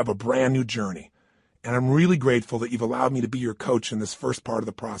beginning of a brand new journey. And I'm really grateful that you've allowed me to be your coach in this first part of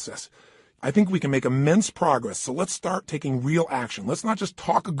the process. I think we can make immense progress. So let's start taking real action. Let's not just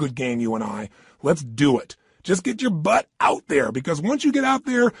talk a good game, you and I. Let's do it. Just get your butt out there, because once you get out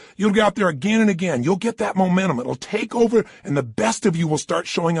there, you'll get out there again and again. You'll get that momentum. It'll take over, and the best of you will start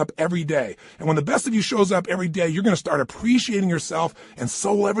showing up every day. And when the best of you shows up every day, you're going to start appreciating yourself, and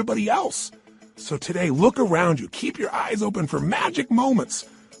so will everybody else. So today, look around you. Keep your eyes open for magic moments.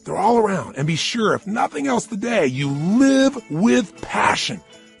 They're all around. And be sure, if nothing else today, you live with passion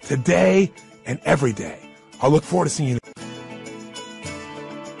today and every day. I'll look forward to seeing you.